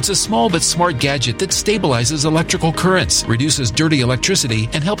SavePowerBills.com. It's a small but smart gadget that stabilizes electrical currents, reduces dirty electricity,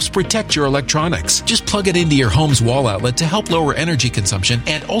 and helps protect your electronics. Just plug it into your home's wall outlet to help lower energy consumption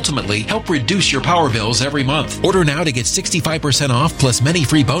and ultimately help reduce your power bills every month. Order now to get 65% off plus many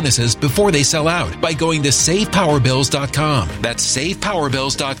free bonuses before they sell out by going to SavePowerBills.com. That's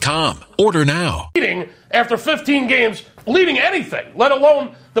SavePowerBills.com. Order now. After 15 games, leading anything, let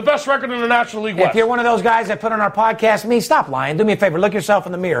alone the best record in the National League West. If you're one of those guys that put on our podcast, stop lying. Do me a favor. Look yourself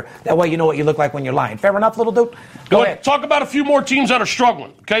in the mirror. That way you know what you look like when you're lying. Fair enough, little dude? Go ahead. Talk about a few more teams that are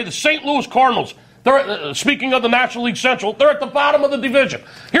struggling. Okay, the St. Louis Cardinals, Speaking of the National League Central, they're at the bottom of the division.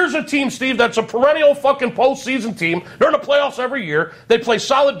 Here's a team, Steve, that's a perennial fucking postseason team. They're in the playoffs every year. They play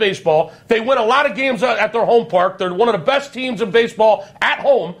solid baseball. They win a lot of games at their home park. They're one of the best teams in baseball at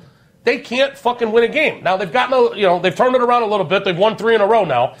home. They can't fucking win a game. Now they've gotten, they've turned it around a little bit. They've won 3 in a row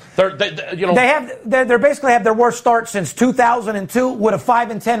now. They basically have their worst start since 2002 with a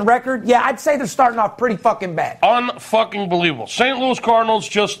 5-10 record. Yeah, I'd say they're starting off pretty fucking bad. Unfucking believable. St. Louis Cardinals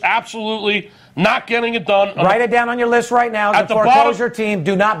just absolutely not getting it done. Write it down on your list right now. At the foreclosure team.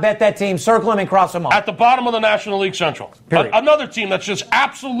 Do not bet that team. Circle them and cross them off. At the bottom of the National League Central. Another team that's just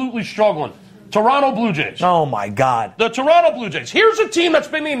absolutely struggling. Toronto Blue Jays. Oh, my God. The Toronto Blue Jays. Here's a team that's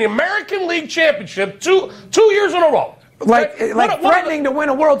been in the American League Championship two years in a row. Like threatening to win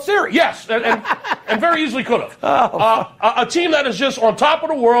a World Series. Yes, and very easily could have. A team that is just on top of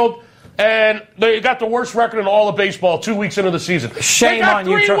the world, and they got the worst record in all of baseball 2 weeks into the season. Shame on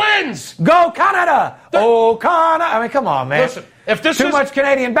you. They got 3 wins. Go Canada. Canada. I mean, come on, man. Listen, if this Too much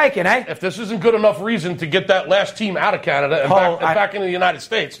Canadian bacon, eh? If this isn't good enough reason to get that last team out of Canada and back into the United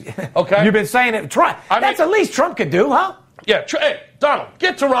States, okay? You've been saying it. That's at least Trump could do, huh? Yeah. Hey, Donald,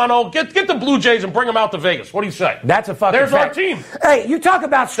 get Toronto, get the Blue Jays and bring them out to Vegas. What do you say? That's a fucking There's fact. our team. Hey, you talk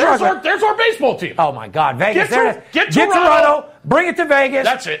about struggling. There's our baseball team. Oh, my God. Vegas. Get Toronto. Bring it to Vegas.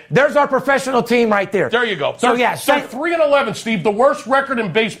 That's it. There's our professional team right there. There you go. So, they're 3-11, Steve, the worst record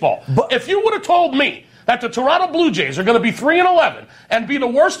in baseball. But if you would have told me that the Toronto Blue Jays are going to be 3-11 and be the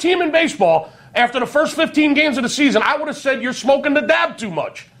worst team in baseball after the first 15 games of the season, I would have said you're smoking the dab too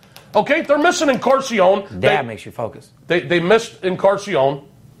much. Okay, they're missing Encarnacion. Dab makes you focus. They missed Encarnacion.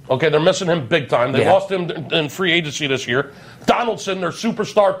 Okay, they're missing him big time. They lost him in free agency this year. Donaldson, their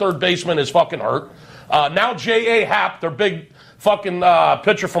superstar third baseman, is fucking hurt. Now J.A. Happ, their big fucking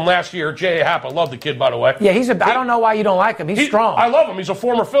pitcher from last year, J.A. Happ. I love the kid, by the way. Yeah, I don't know why you don't like him. He's strong. I love him. He's a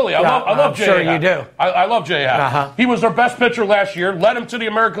former Philly. I love J.A. Sure Happ. you do. I love J.A. Happ. Uh-huh. He was their best pitcher last year, led him to the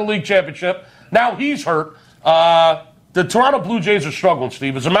American League Championship. Now he's hurt. The Toronto Blue Jays are struggling,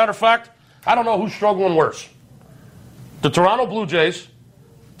 Steve. As a matter of fact, I don't know who's struggling worse. The Toronto Blue Jays,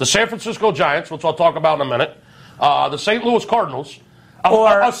 the San Francisco Giants, which I'll talk about in a minute, the St. Louis Cardinals,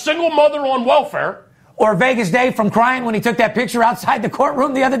 a single mother on welfare. Or Vegas Dave from crying when he took that picture outside the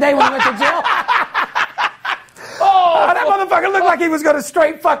courtroom the other day when he went to jail. That motherfucker looked like he was going to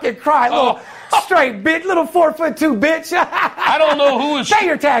straight fucking cry. Straight bitch, little 4'2" bitch. I don't know who is... Pay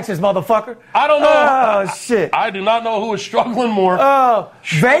your taxes, motherfucker. I don't know. Oh, shit. I do not know who is struggling more.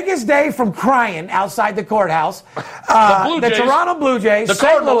 Vegas Dave from crying outside the courthouse. The Jays, Toronto Blue Jays, the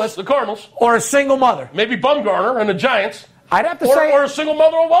St. Louis. The Cardinals. Or a single mother. Maybe Bumgarner and the Giants. I'd have to say... Or a single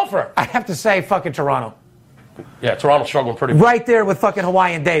mother on welfare. I'd have to say fucking Toronto. Yeah, Toronto's struggling pretty much. Right there with fucking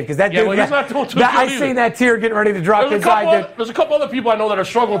Hawaiian Dave, because that dude... Well, he's not doing too good I seen that tear getting ready to drop his eye. There's a couple other people I know that are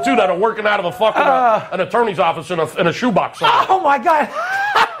struggling, too, that are working out of a fucking an attorney's office in a shoebox somewhere. Oh, my God.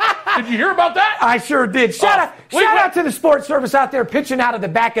 Did you hear about that? I sure did. Shout out to the sports service out there pitching out of the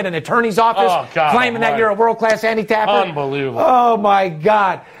back of an attorney's office, claiming that you're a world-class handicapper. Unbelievable. Oh, my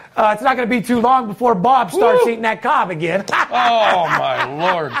God. It's not going to be too long before Bob starts eating that cob again. Oh, my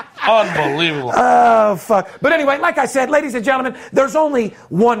Lord. Unbelievable. Oh, fuck. But anyway, like I said, ladies and gentlemen, there's only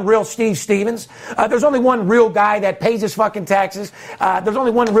one real Steve Stevens. There's only one real guy that pays his fucking taxes. There's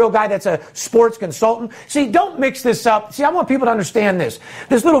only one real guy that's a sports consultant. See, don't mix this up. See, I want people to understand this.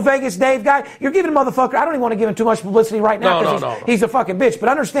 This little Vegas Dave guy, you're giving a motherfucker, I don't even want to give him too much publicity right now because he's a fucking bitch. But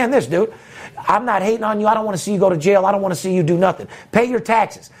understand this, dude. I'm not hating on you. I don't want to see you go to jail. I don't want to see you do nothing. Pay your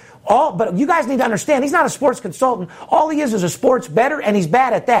taxes. But you guys need to understand, he's not a sports consultant. All he is a sports bettor, and he's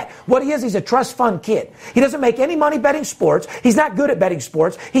bad at that. What he is, he's a trust fund kid. He doesn't make any money betting sports. He's not good at betting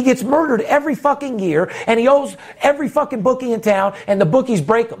sports. He gets murdered every fucking year, and he owes every fucking bookie in town, and the bookies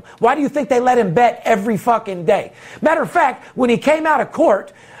break him. Why do you think they let him bet every fucking day? Matter of fact, when he came out of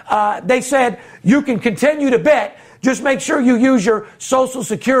court, they said, you can continue to bet, just make sure you use your social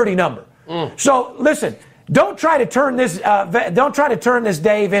security number. So, listen. Don't try to turn this.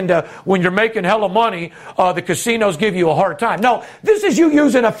 Dave, into when you're making hella money. The casinos give you a hard time. No, this is you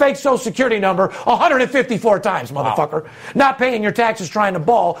using a fake Social Security number 154 times, motherfucker. Wow. Not paying your taxes, trying to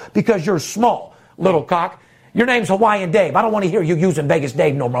ball because you're small, little cock. Your name's Hawaiian Dave. I don't want to hear you using Vegas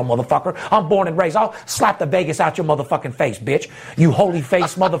Dave no more, motherfucker. I'm born and raised. I'll slap the Vegas out your motherfucking face, bitch. You holy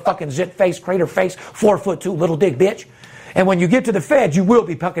face, motherfucking zit face, crater face, 4'2" little dick, bitch. And when you get to the feds, you will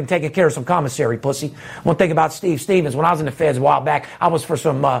be fucking taking care of some commissary, pussy. One thing about Steve Stevens, when I was in the feds a while back, I was for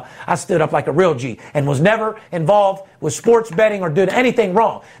some, I stood up like a real G and was never involved with sports betting or did anything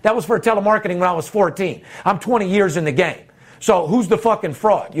wrong. That was for telemarketing when I was 14. I'm 20 years in the game. So who's the fucking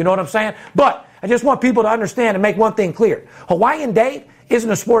fraud? You know what I'm saying? But I just want people to understand and make one thing clear. Hawaiian Dave isn't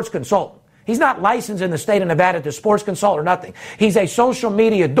a sports consultant. He's not licensed in the state of Nevada to sports consult or nothing. He's a social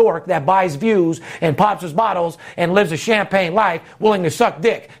media dork that buys views and pops his bottles and lives a champagne life, willing to suck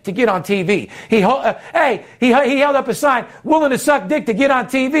dick to get on TV. He held up a sign, willing to suck dick to get on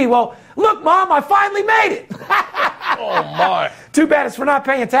TV. Well, look, Mom, I finally made it. Oh, my. Too bad it's for not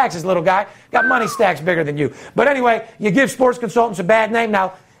paying taxes, little guy. Got money stacks bigger than you. But anyway, you give sports consultants a bad name.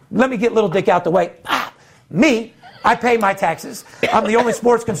 Now, let me get little dick out the way. Me, I pay my taxes. I'm the only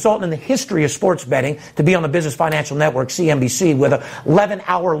sports consultant in the history of sports betting to be on the Business Financial Network, CNBC, with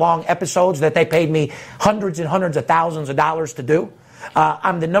 11-hour-long episodes that they paid me hundreds and hundreds of thousands of dollars to do.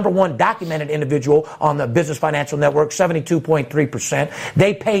 I'm the number one documented individual on the Business Financial Network, 72.3%.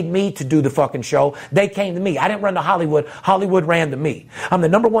 They paid me to do the fucking show. They came to me. I didn't run to Hollywood. Hollywood ran to me. I'm the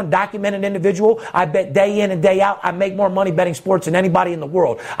number one documented individual. I bet day in and day out. I make more money betting sports than anybody in the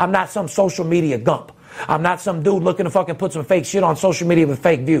world. I'm not some social media gump. I'm not some dude looking to fucking put some fake shit on social media with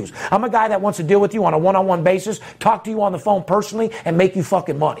fake views. I'm a guy that wants to deal with you on a one-on-one basis, talk to you on the phone personally, and make you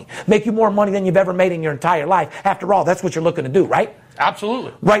fucking money. Make you more money than you've ever made in your entire life. After all, that's what you're looking to do, right?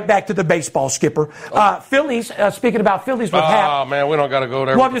 Absolutely. Right back to the baseball, Skipper. Phillies, speaking about Phillies with Oh, man, we don't got to go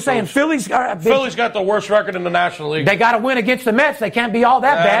there. Well, I'm just saying, Phillies got the worst record in the National League. They got to win against the Mets. They can't be all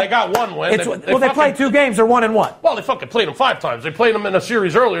that bad. They got one win. They played 2 games. They're 1-1. Well, they fucking played them 5 times. They played them in a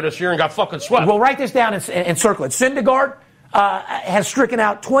series earlier this year and got fucking swept. Well, write this down and circle it. Syndergaard has stricken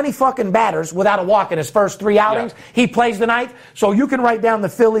out 20 fucking batters without a walk in his first 3 outings. Yeah. He plays the 9th. So you can write down the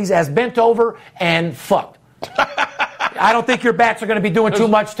Phillies as bent over and fucked. I don't think your bats are going to be doing too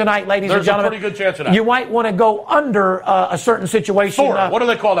much tonight, ladies and gentlemen. There's a pretty good chance of that. You might want to go under a certain situation. Thor. What do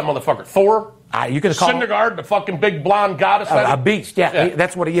they call that motherfucker? Thor? You can call Syndergaard, the fucking big blonde goddess. A beast, yeah.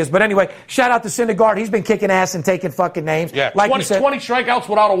 That's what he is. But anyway, shout out to Syndergaard. He's been kicking ass and taking fucking names. Yeah, like 20 strikeouts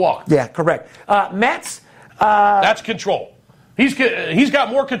without a walk. Yeah, correct. Mets. That's control. He's got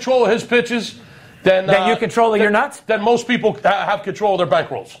more control of his pitches than you control of your nuts? Than most people have control of their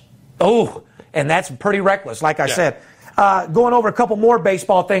bankrolls. Oh, and that's pretty reckless, like I said. Going over a couple more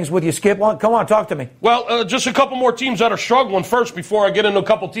baseball things with you, Skip. Come on, talk to me. Well, just a couple more teams that are struggling first before I get into a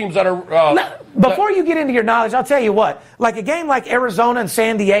couple teams that are... Before you get into your knowledge, I'll tell you what. Like a game like Arizona and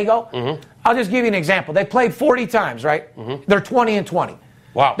San Diego, I'll just give you an example. They played 40 times, right? They're 20-20.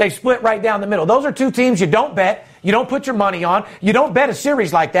 Wow. They split right down the middle. Those are 2 teams you don't bet. You don't put your money on. You don't bet a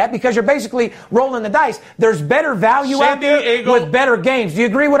series like that because you're basically rolling the dice. There's better value out there with better games. Do you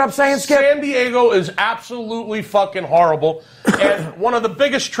agree what I'm saying, Skip? San Diego is absolutely fucking horrible. And one of the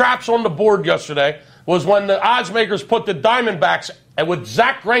biggest traps on the board yesterday was when the odds makers put the Diamondbacks with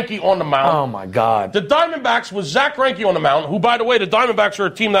Zach Greinke on the mound. Oh, my God. The Diamondbacks with Zach Greinke on the mound, who, by the way, the Diamondbacks are a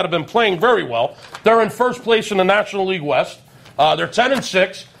team that have been playing very well. They're in first place in the National League West. They're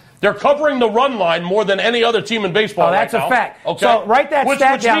 10-6. They're covering the run line more than any other team in baseball right now. That's a fact. Okay? So write that stat which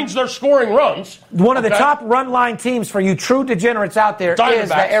down. Which means they're scoring runs. One of the top run line teams for you true degenerates out there is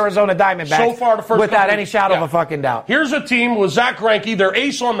the Arizona Diamondbacks. So far, the first without any shadow of a fucking doubt. Here's a team with Zach Greinke, their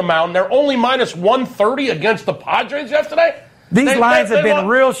ace on the mound. They're only minus 130 against the Padres yesterday. These lines have been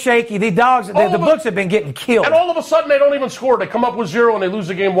real shaky. The dogs, the books have been getting killed. And all of a sudden, they don't even score. They come up with 0 and they lose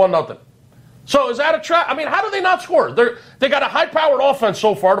the game 1-0. So is that a trap? I mean, how do they not score? They got a high-powered offense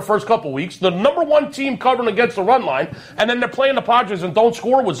so far the first couple weeks. The number 1 team covering against the run line, and then they're playing the Padres and don't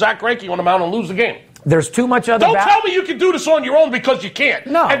score with Zach Greinke on the mound and lose the game. There's too much other... Don't tell me you can do this on your own because you can't.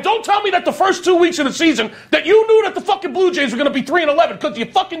 No. And don't tell me that the first 2 weeks of the season that you knew that the fucking Blue Jays were going to be 3-11 because you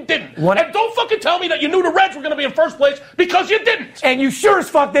fucking didn't. And don't fucking tell me that you knew the Reds were going to be in first place because you didn't. And you sure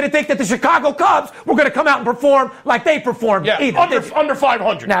as fuck didn't think that the Chicago Cubs were going to come out and perform like they performed either. Under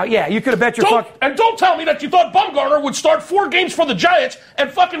 500. Now, yeah, you could have bet your fuck... And don't tell me that you thought Bumgarner would start 4 games for the Giants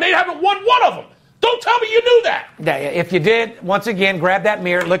and fucking they haven't won one of them. Don't tell me you knew that. Yeah, if you did, once again, grab that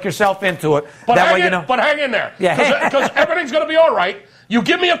mirror, look yourself into it. But hang in there. Yeah. Because everything's going to be all right. You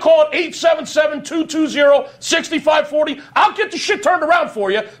give me a call at 877-220-6540. I'll get the shit turned around for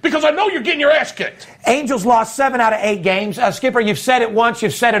you because I know you're getting your ass kicked. Angels lost 7 out of 8 games. Skipper, you've said it once.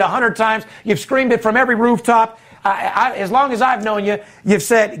 You've said it 100 times. You've screamed it from every rooftop. As long as I've known you, you've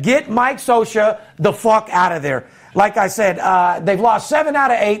said, get Mike Scioscia the fuck out of there. Like I said, they've lost 7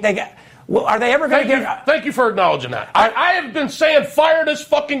 out of 8. Are they ever going to get... Thank you for acknowledging that. I have been saying, fire this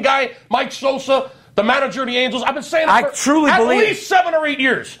fucking guy, Mike Scioscia, the manager of the Angels. I've been saying it for at least 7 or 8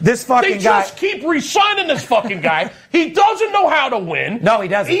 years. This fucking guy... They just keep re-signing this fucking guy. He doesn't know how to win. No, he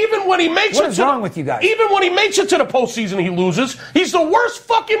doesn't. Even when he makes What is wrong with you guys? Even when he makes it to the postseason, he loses. He's the worst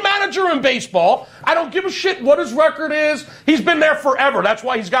fucking manager in baseball. I don't give a shit what his record is. He's been there forever. That's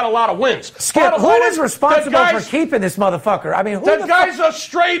why he's got a lot of wins. Skip, who is responsible for keeping this motherfucker? I mean, that guy's a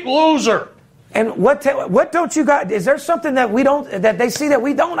straight loser. And what don't you got? Is there something that we don't, that they see that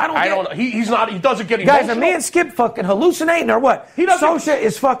we don't? I don't know. He's not. He doesn't get emotional. Guys, are me and Skip fucking hallucinating or what? Sosha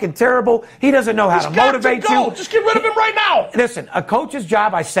is fucking terrible. He doesn't know how to motivate you. Just get rid of him right now. Listen, a coach's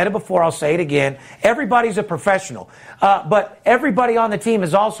job, I said it before, I'll say it again. Everybody's a professional. But everybody on the team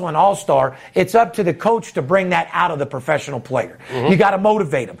is also an all-star. It's up to the coach to bring that out of the professional player. You got to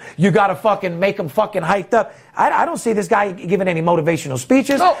motivate him. You got to fucking make him fucking hyped up. I don't see this guy giving any motivational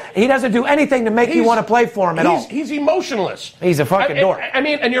speeches. No. He doesn't do anything to make you want to play for him at all. He's emotionless. He's a fucking dork. I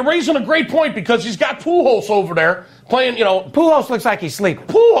mean, and you're raising a great point because he's got Pujols over there playing, Pujols looks like he's sleeping.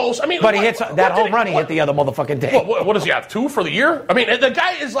 But he hits that home run he hit the other motherfucking day. What does he have, 2 for the year? I mean, the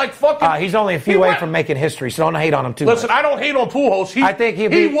guy is like fucking... he's only a few away from making history, so don't hate on him too much. I don't hate on Pujols.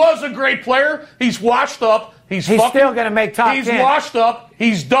 He was a great player. He's washed up. He's still going to make top 10. He's washed up.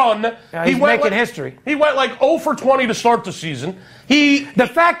 He's done. He's making history. He went like 0 for 20 to start the season. The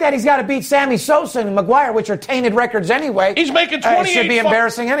fact that he's got to beat Sammy Sosa and McGuire, which are tainted records anyway, he's making 28. Should be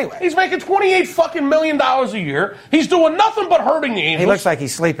embarrassing anyway. He's making $28 fucking million a year. He's doing nothing but hurting the Angels. He looks like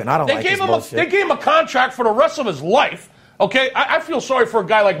he's sleeping. I don't like this bullshit. They gave him a contract for the rest of his life. Okay, I feel sorry for a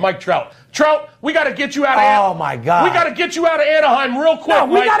guy like Mike Trout. Trout, we got to get you out of Anaheim. Oh, my God. We got to get you out of Anaheim real quick. No,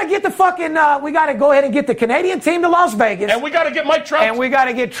 we got to get the fucking, we got to go ahead and get the Canadian team to Las Vegas. And we got to get Mike Trout. And we got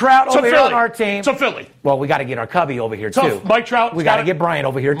to get Trout over here on our team. To Philly. Well, we got to get our cubby over here, too. Mike Trout. We got to get Brian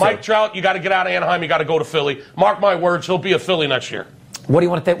over here, too. Mike Trout, you got to get out of Anaheim. You got to go to Philly. Mark my words, he'll be a Philly next year. What do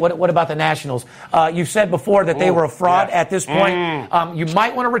you want to think? What about the Nationals? You said before that they were a fraud at this point. You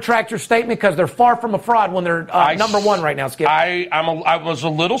might want to retract your statement because they're far from a fraud when they're number one right now, Skip. I was a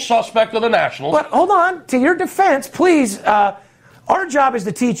little suspect of the Nationals. But hold on. To your defense, please, our job is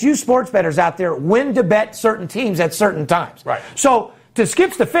to teach you sports bettors out there when to bet certain teams at certain times. Right. So to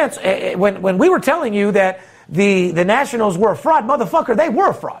Skip's defense, when we were telling you that the Nationals were a fraud, motherfucker, they were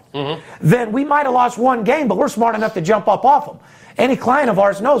a fraud. Then we might have lost one game, but we're smart enough to jump up off them. Any client of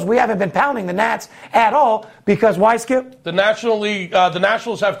ours knows we haven't been pounding the Nats at all because why, Skip? The National League, the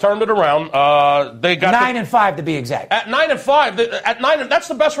Nationals have turned it around. They got 9-5 to be exact. At 9-5, that's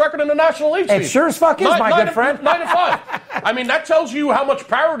the best record in the National League. It sure as fuck is, my good friend. 9-5. I mean, that tells you how much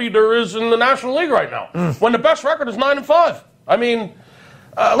parity there is in the National League right now. When the best record is 9-5. I mean,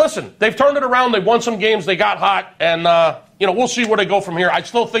 listen, they've turned it around. They won some games. They got hot, and we'll see where they go from here. I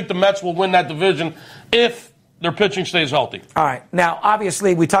still think the Mets will win that division if their pitching stays healthy. All right. Now,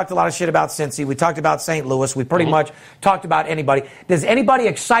 obviously, we talked a lot of shit about Cincy. We talked about St. Louis. We pretty much talked about anybody. Does anybody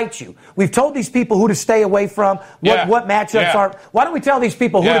excite you? We've told these people who to stay away from, what matchups are. Why don't we tell these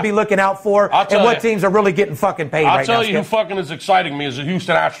people who to be looking out for and what teams are really getting fucking paid right now? I'll tell you who fucking is exciting me is the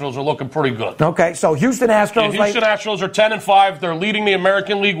Houston Astros are looking pretty good. Okay, so Houston Astros. Houston Astros are 10-5. They're leading the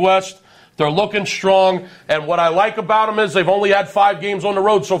American League West. They're looking strong, and what I like about them is they've only had 5 games on the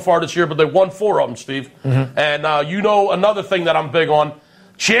road so far this year, but they've won 4 of them, Steve. And another thing that I'm big on,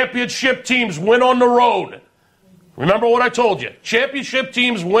 championship teams win on the road. Remember what I told you. Championship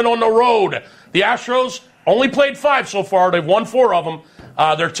teams win on the road. The Astros only played 5 so far. They've won 4 of them.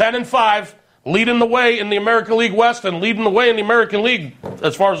 They're 10-5, leading the way in the American League West and leading the way in the American League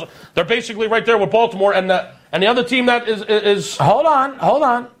as far as they're basically right there with Baltimore. And the other team that is Hold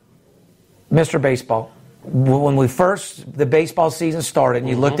on. Mr. Baseball, when the baseball season started and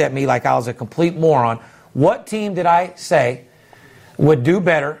you looked at me like I was a complete moron, what team did I say would do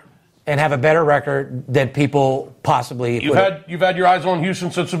better and have a better record than people possibly You've had your eyes on Houston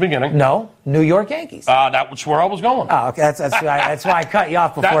since the beginning. No, New York Yankees. That was where I was going. Oh, okay. That's why I cut you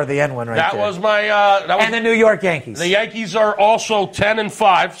off before the end one right there. That was my... and the New York Yankees. The Yankees are also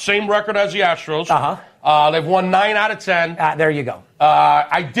 10-5, same record as the Astros. They've won 9 out of 10. There you go.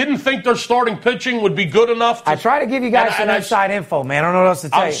 I didn't think their starting pitching would be good enough. I try to give you guys some inside info, man. I don't know what else to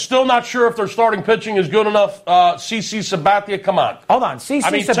tell you. I'm still not sure if their starting pitching is good enough. CC Sabathia, come on. Hold on. CC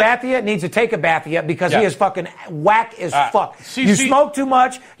Sabathia needs to take a Bathia because he is fucking whack as fuck. You smoke too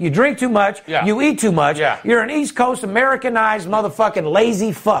much. You drink too much. You eat too much. You're an East Coast Americanized motherfucking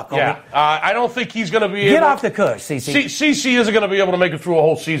lazy fuck. I don't think he's going to be able to... Get off the cush, CC. CC isn't going to be able to make it through a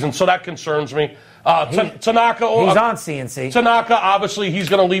whole season, so that concerns me. Tanaka. He's on CNC. Tanaka, obviously, he's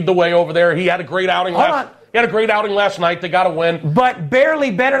going to lead the way over there. He had a great outing He had a great outing last night. They got to win. But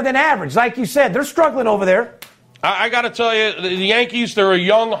barely better than average. Like you said, they're struggling over there. I got to tell you, the Yankees, they're a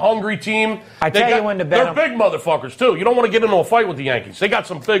young, hungry team. When to bet they're big motherfuckers, too. You don't want to get into a fight with the Yankees. They got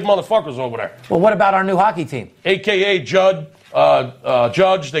some big motherfuckers over there. Well, what about our new hockey team? A.K.A. Judge.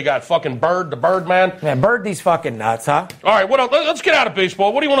 They got fucking Bird, the Birdman. Man, Bird, these fucking nuts, huh? All right, what else? Let's get out of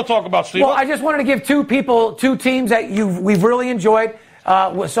baseball. What do you want to talk about, Steve? Well, I just wanted to give two teams that we've really enjoyed.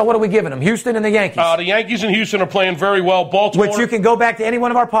 So what are we giving them? Houston and the Yankees. The Yankees and Houston are playing very well. Baltimore. Which you can go back to any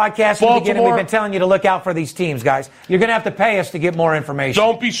one of our podcasts in the beginning. We've been telling you to look out for these teams, guys. You're going to have to pay us to get more information.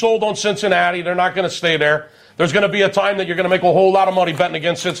 Don't be sold on Cincinnati. They're not going to stay there. There's going to be a time that you're going to make a whole lot of money betting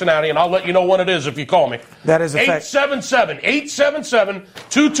against Cincinnati, and I'll let you know when it is if you call me. That is a fact.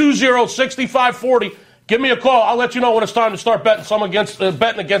 877-220-6540. Give me a call. I'll let you know when it's time to start betting against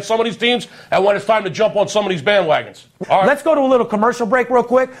some of these teams and when it's time to jump on some of these bandwagons. All right. Let's go to a little commercial break real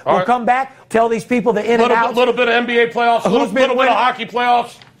quick. We'll come back, tell these people the in and out. A little bit of NBA playoffs, a little bit of hockey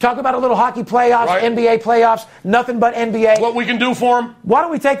playoffs. Talk about a little hockey playoffs, right. NBA playoffs, nothing but NBA. What we can do for them. Why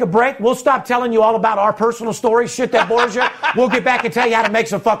don't we take a break? We'll stop telling you all about our personal stories, shit that bores you. We'll get back and tell you how to make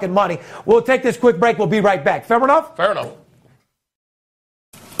some fucking money. We'll take this quick break. We'll be right back. Fair enough? Fair enough.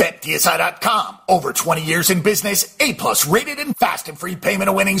 BetDSI.com. Over 20 years in business, A-plus rated and fast and free payment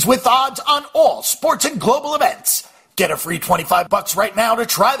of winnings with odds on all sports and global events. Get a free $25 right now to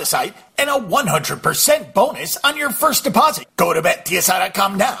try the site and a 100% bonus on your first deposit. Go to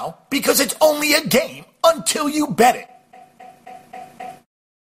BetDSI.com now because it's only a game until you bet it.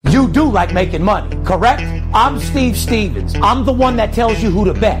 You do like making money, correct? I'm Steve Stevens. I'm the one that tells you who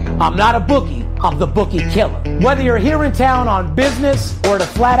to bet. I'm not a bookie. I'm the bookie killer. Whether you're here in town on business or to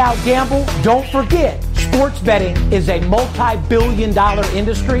flat out gamble, don't forget, sports betting is a multi-billion-dollar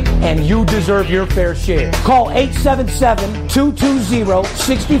industry and you deserve your fair share. Call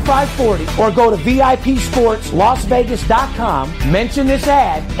 877-220-6540 or go to VIPSportsLasVegas.com, mention this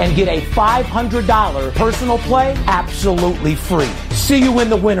ad, and get a $500 personal play absolutely free. See you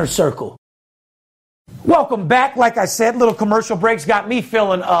in the winner's circle. Welcome back. Like I said, little commercial breaks got me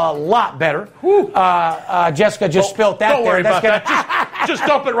feeling a lot better. Jessica just spilled that don't there. Worry about that. Just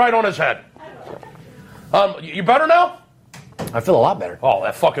dump it right on his head. You better now? I feel a lot better. Oh,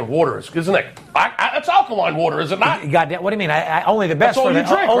 that fucking water isn't it? It's alkaline water, is it not? Goddamn, what do you mean? Only the best for the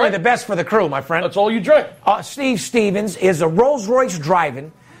drink, only the best for the crew, my friend. That's all you drink. Steve Stevens is a Rolls-Royce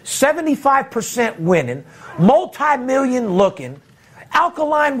driving, 75% winning, multi-million looking,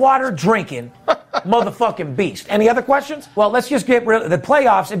 alkaline water drinking motherfucking beast. Any other questions? Well, let's just get rid of the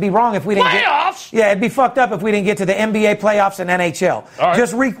playoffs. It'd be wrong if we didn't playoffs? Yeah, it'd be fucked up if we didn't get to the NBA playoffs and NHL. Right.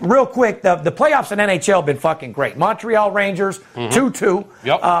 Just real quick, the playoffs and NHL have been fucking great. Montreal Rangers, 2-2.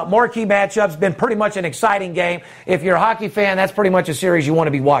 Yep. Marquee matchups, been pretty much an exciting game. If you're a hockey fan, that's pretty much a series you want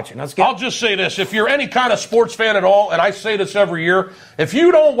to be watching. I'll just say this. If you're any kind of sports fan at all, and I say this every year, if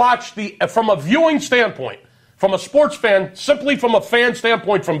you don't watch from a viewing standpoint, from a sports fan, simply from a fan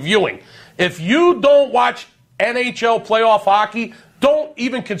standpoint from viewing, if you don't watch NHL playoff hockey, don't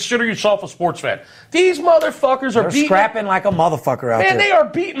even consider yourself a sports fan. These motherfuckers are scrapping like a motherfucker out there. Man, they are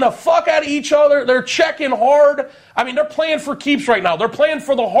beating the fuck out of each other. They're checking hard. I mean, they're playing for keeps right now. They're playing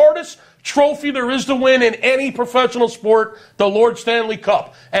for the hardest trophy there is to win in any professional sport, the Lord Stanley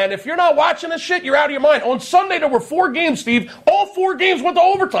Cup. And if you're not watching this shit, you're out of your mind. On Sunday, there were 4 games, Steve. All 4 games went to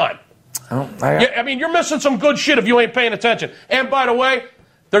overtime. I mean, you're missing some good shit if you ain't paying attention. And by the way,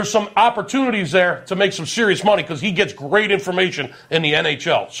 there's some opportunities there to make some serious money because he gets great information in the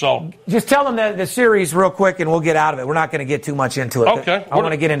NHL. So just tell him the series real quick and we'll get out of it. We're not going to get too much into it. Okay. I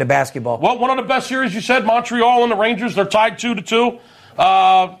want to get into basketball. Well, one of the best series you said, Montreal and the Rangers, they're tied 2-2.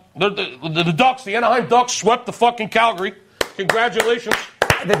 The Ducks, the Anaheim Ducks swept the fucking Calgary. Congratulations.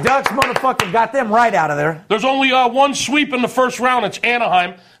 The Ducks motherfucking got them right out of there. There's only one sweep in the first round. It's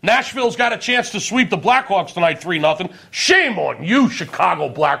Anaheim. Nashville's got a chance to sweep the Blackhawks tonight 3-0. Shame on you,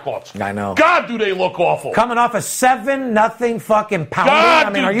 Chicago Blackhawks. I know. God, do they look awful. Coming off a 7-0 fucking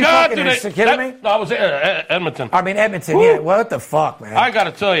pounding. Are you fucking kidding me? No, it was Edmonton. Edmonton, yeah. What the fuck, man? I got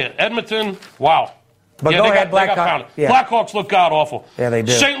to tell you, Edmonton, wow. But go ahead, Blackhawks. Yeah. Blackhawks look god awful. Yeah, they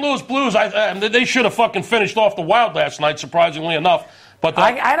do. St. Louis Blues, they should have fucking finished off the Wild last night, surprisingly enough. But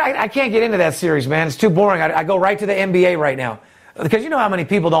I can't get into that series, man. It's too boring. I go right to the NBA right now. Because you know how many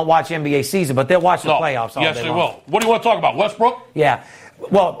people don't watch NBA season, but they'll watch the playoffs all day long. Yes, they will. What do you want to talk about, Westbrook? Yeah.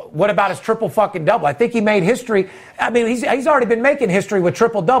 Well, what about his triple fucking double? I think he made history. I mean, he's already been making history with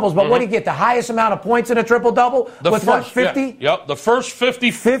triple doubles, but what did he get? The highest amount of points in a triple double? With first, 50? Yeah. Yep, the first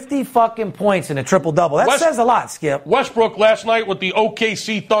 50. 50 fucking points in a triple double. That says a lot, Skip. Westbrook last night with the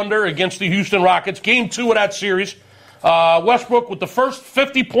OKC Thunder against the Houston Rockets. Game 2 of that series. Westbrook with the first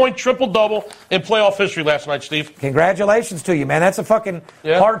 50-point triple-double in playoff history last night, Steve. Congratulations to you, man. That's a fucking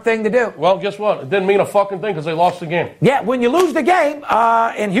hard thing to do. Well, guess what? It didn't mean a fucking thing because they lost the game. Yeah, when you lose the game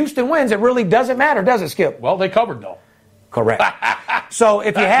and Houston wins, it really doesn't matter, does it, Skip? Well, they covered, though. Correct. So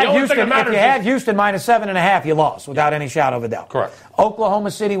if you had Houston minus 7.5, you lost without any shadow of a doubt. Correct. Oklahoma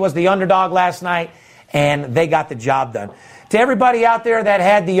City was the underdog last night, and they got the job done. To everybody out there that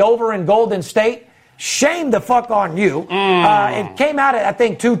had the over in Golden State, Shame the fuck on you. It came out at, I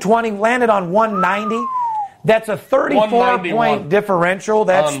think, 220, landed on 190. That's a 34-point differential.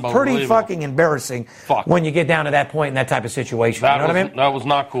 That's pretty fucking embarrassing when you get down to that point in that type of situation. You know what I mean? That was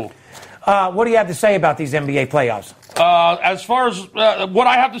not cool. What do you have to say about these NBA playoffs? As far as what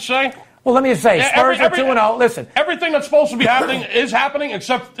I have to say? Well, let me just say, Spurs are 2-0. Listen. Everything that's supposed to be happening is happening,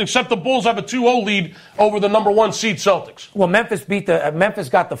 except the Bulls have a 2-0 lead over the number 1 seed Celtics. Well, Memphis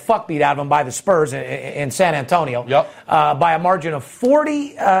got the fuck beat out of them by the Spurs in San Antonio. Yep. By a margin of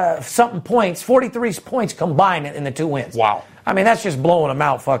 40-something points, 43 points combined in the 2 wins. Wow. I mean, that's just blowing them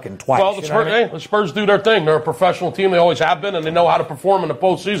out fucking twice. Well, the Spurs do their thing. They're a professional team. They always have been, and they know how to perform in the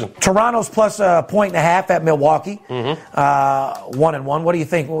postseason. Toronto's plus a 1.5 at Milwaukee. 1-1. What do you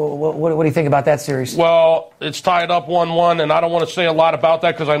think? What do you think about that series? Well, it's tied up 1-1, and I don't want to say a lot about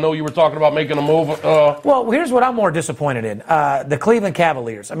that because I know you were talking about making a move. Well, here's what I'm more disappointed in. The Cleveland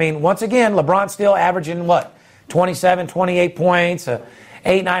Cavaliers. I mean, once again, LeBron still averaging, 27, 28 points,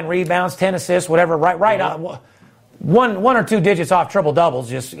 8-9 rebounds, 10 assists, whatever, right on. One or two digits off triple doubles,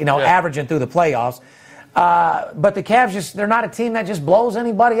 just averaging through the playoffs. But the Cavs they're not a team that just blows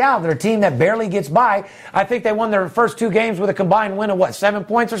anybody out. They're a team that barely gets by. I think they won their first 2 games with a combined win of 7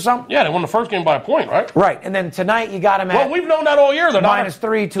 points or something? Yeah, they won the first game by a point, right? Right. And then tonight you got them at. Well, we've known that all year. They're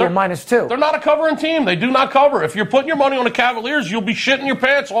 -3 to a -2. They're not a covering team. They do not cover. If you're putting your money on the Cavaliers, you'll be shitting your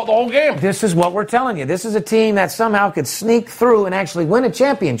pants the whole game. This is what we're telling you. This is a team that somehow could sneak through and actually win a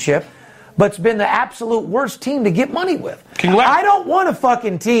championship. But it's been the absolute worst team to get money with. I don't want a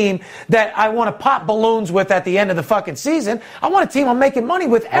fucking team that I want to pop balloons with at the end of the fucking season. I want a team I'm making money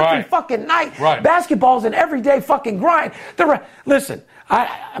with every fucking night. Right. Basketball's an everyday fucking grind. Listen, I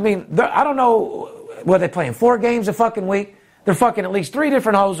don't know, what they playing 4 games a fucking week? They're fucking at least 3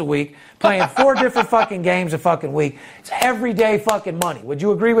 different hoes a week, playing 4 different fucking games a fucking week. It's everyday fucking money. Would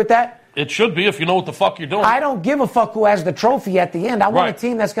you agree with that? It should be if you know what the fuck you're doing. I don't give a fuck who has the trophy at the end. I want a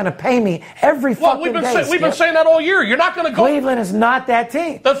team that's going to pay me every fucking day. We've been saying that all year. You're not going to go. Cleveland is not that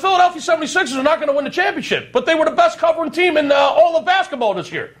team. The Philadelphia 76ers are not going to win the championship, but they were the best covering team in all of basketball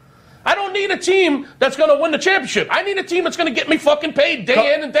this year. I don't need a team that's going to win the championship. I need a team that's going to get me fucking paid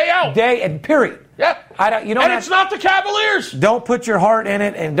day in and day out. Day and period. Yeah. It's not the Cavaliers. Don't put your heart in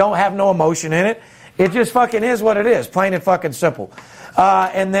it and don't have no emotion in it. It just fucking is what it is, plain and fucking simple.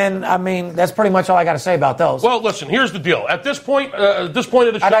 And then, that's pretty much all I got to say about those. Well, listen, here's the deal. At this point of the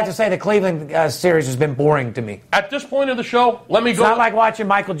show... I'd like to say the Cleveland series has been boring to me. At this point of the show, It's not like watching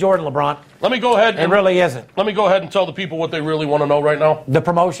Michael Jordan, LeBron. Let me go ahead. It really isn't. Let me go ahead and tell the people what they really want to know right now. The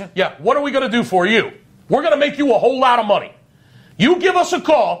promotion? Yeah. What are we going to do for you? We're going to make you a whole lot of money. You give us a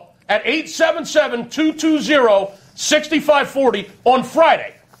call at 877-220-6540 on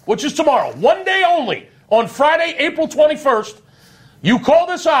Friday, which is tomorrow. 1 day only. On Friday, April 21st. You call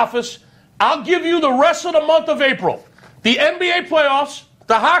this office, I'll give you the rest of the month of April. The NBA playoffs,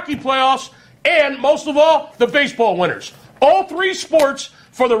 the hockey playoffs, and most of all, the baseball winners. All 3 sports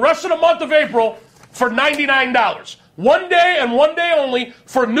for the rest of the month of April for $99. 1 day and 1 day only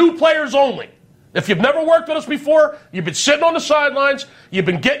for new players only. If you've never worked with us before, you've been sitting on the sidelines, you've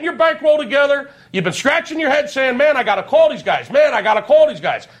been getting your bankroll together, you've been scratching your head saying, man, I got to call these guys. Man, I got to call these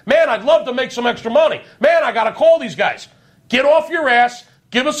guys. Man, I'd love to make some extra money. Man, I got to call these guys. Get off your ass,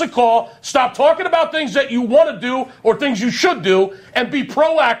 give us a call, stop talking about things that you want to do or things you should do, and be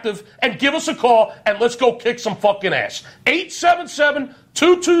proactive and give us a call, and let's go kick some fucking ass.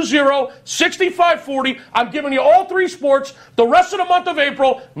 877-220-6540. I'm giving you all 3 sports, the rest of the month of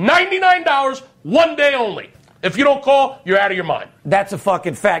April, $99, 1 day only. If you don't call, you're out of your mind. That's a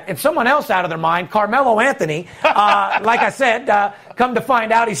fucking fact. And someone else out of their mind, Carmelo Anthony, like I said, come to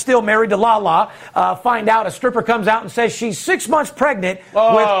find out he's still married to Lala. Find out a stripper comes out and says she's 6 months pregnant with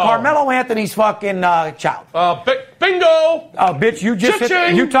Carmelo Anthony's fucking child. Bingo! Oh, bitch, you just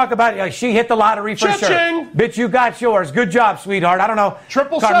you talk about it. She hit the lottery for sure. Bitch, you got yours. Good job, sweetheart. I don't know.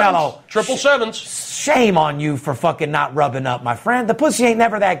 Carmelo. 777s. Shame on you for fucking not rubbing up, my friend. The pussy ain't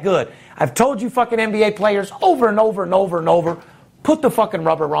never that good. I've told you fucking NBA players over and over and over and over, put the fucking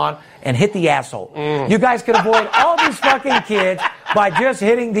rubber on and hit the asshole. You guys could avoid all these fucking kids by just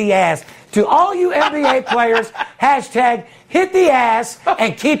hitting the ass. To all you NBA players, hashtag hit the ass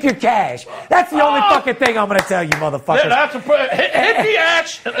and keep your cash. That's the only fucking thing I'm going to tell you, motherfuckers. Hit the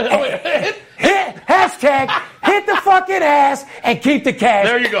ass. Hashtag hit the fucking fucking ass and keep the cash.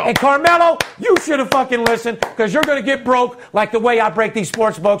 There you go. And Carmelo, you should have fucking listened, because you're going to get broke like the way I break these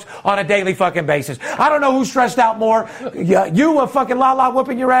sports books on a daily fucking basis. I don't know who's stressed out more. You a fucking la-la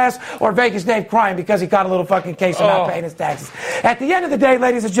whooping your ass, or Vegas Dave crying because he got a little fucking case of not paying his taxes. At the end of the day,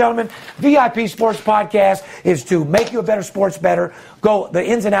 ladies and gentlemen, VIP Sports Podcast is to make you a better sports bettor, go the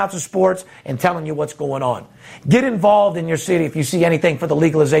ins and outs of sports, and telling you what's going on. Get involved in your city if you see anything for the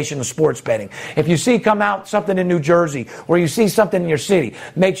legalization of sports betting. If you see come out something in New Jersey, or you see something in your city,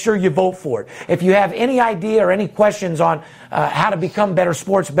 make sure you vote for it. If you have any idea or any questions on how to become better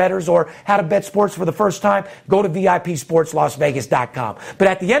sports bettors, or how to bet sports for the first time, go to VIPSportsLasVegas.com. But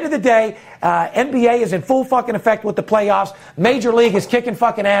at the end of the day, NBA is in full fucking effect with the playoffs. Major League is kicking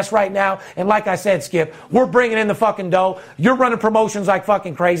fucking ass right now. And like I said, Skip, we're bringing in the fucking dough. You're running promotions like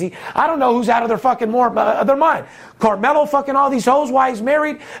fucking crazy. I don't know who's out of their fucking their mind. Carmelo fucking all these hoes while he's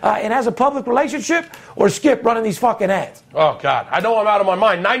married and has a public relationship, or Skip running these fucking ads? Oh, God. I know I'm out of my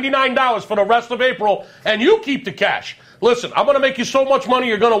mind. $99 for the rest of April, and you keep the cash. Listen, I'm going to make you so much money,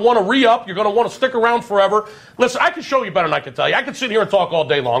 you're going to want to re-up. You're going to want to stick around forever. Listen, I can show you better than I can tell you. I can sit here and talk all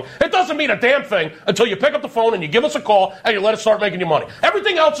day long. It doesn't mean a damn thing until you pick up the phone and you give us a call and you let us start making you money.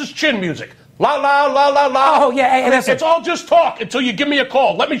 Everything else is chin music. La, la, la, la, la. Oh, yeah. And it's all just talk until you give me a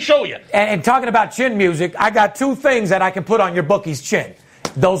call. Let me show you. And talking about chin music, I got two things that I can put on your bookie's chin.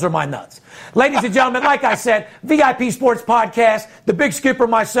 Those are my nuts. Ladies and gentlemen, like I said, VIP Sports Podcast, the Big Skipper,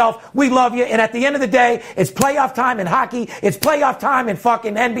 myself, we love you. And at the end of the day, it's playoff time in hockey. It's playoff time in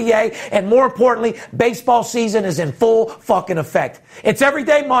fucking NBA. And more importantly, baseball season is in full fucking effect. It's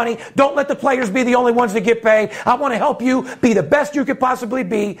everyday money. Don't let the players be the only ones that get paid. I want to help you be the best you could possibly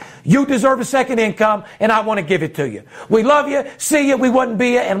be. You deserve a second income, and I want to give it to you. We love you. See you. We wouldn't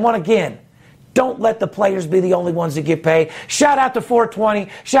be you. And one again, don't let the players be the only ones that get paid. Shout out to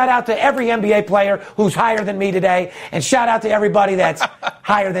 420. Shout out to every NBA player who's higher than me today. And shout out to everybody that's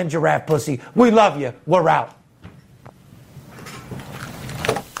higher than Giraffe Pussy. We love you. We're out.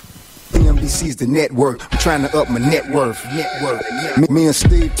 CNBC's the network. I'm trying to up my net worth. Me and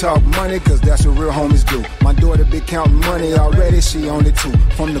Steve talk money, cause that's what real homies do. My daughter been counting money already, she on it too.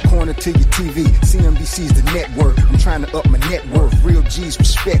 From the corner to your TV, CNBC's the network. I'm trying to up my net worth. Real G's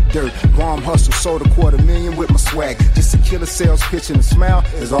respect dirt. Bomb hustle, sold $250,000 with my swag. Just a killer sales pitch and a smile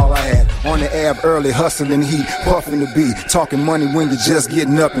is all I had. On the ab early, hustling heat, puffing the beat. Talking money when you're just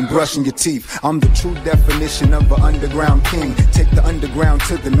getting up and brushing your teeth. I'm the true definition of an underground king. Take the underground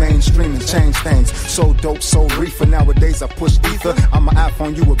to the mainstream and change things. So dope, so reefer. Nowadays I push ether. I'm an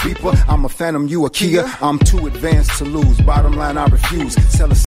iPhone, you a beeper. I'm a Phantom, you a Kia. I'm too advanced to lose. Bottom line, I refuse.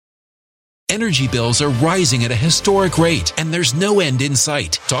 Tell us. Energy bills are rising at a historic rate, and there's no end in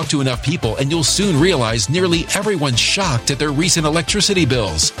sight. Talk to enough people, and you'll soon realize nearly everyone's shocked at their recent electricity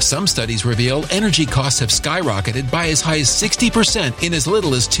bills. Some studies reveal energy costs have skyrocketed by as high as 60% in as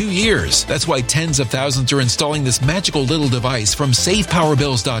little as 2 years. That's why tens of thousands are installing this magical little device from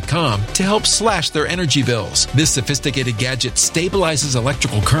SavePowerBills.com to help slash their energy bills. This sophisticated gadget stabilizes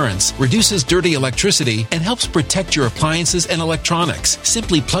electrical currents, reduces dirty electricity, and helps protect your appliances and electronics.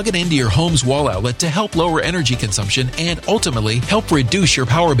 Simply plug it into your home's wall outlet to help lower energy consumption and ultimately help reduce your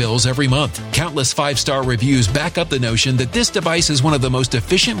power bills every month. Countless 5-star reviews back up the notion that this device is one of the most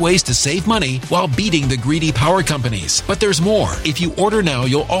efficient ways to save money while beating the greedy power companies. But there's more. If you order now,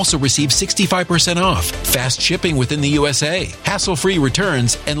 you'll also receive 65% off, fast shipping within the USA, hassle-free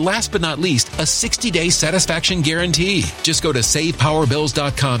returns, and last but not least, a 60-day satisfaction guarantee. Just go to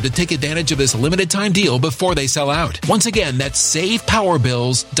SavePowerBills.com to take advantage of this limited time deal before they sell out. Once again, that's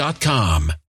SavePowerBills.com.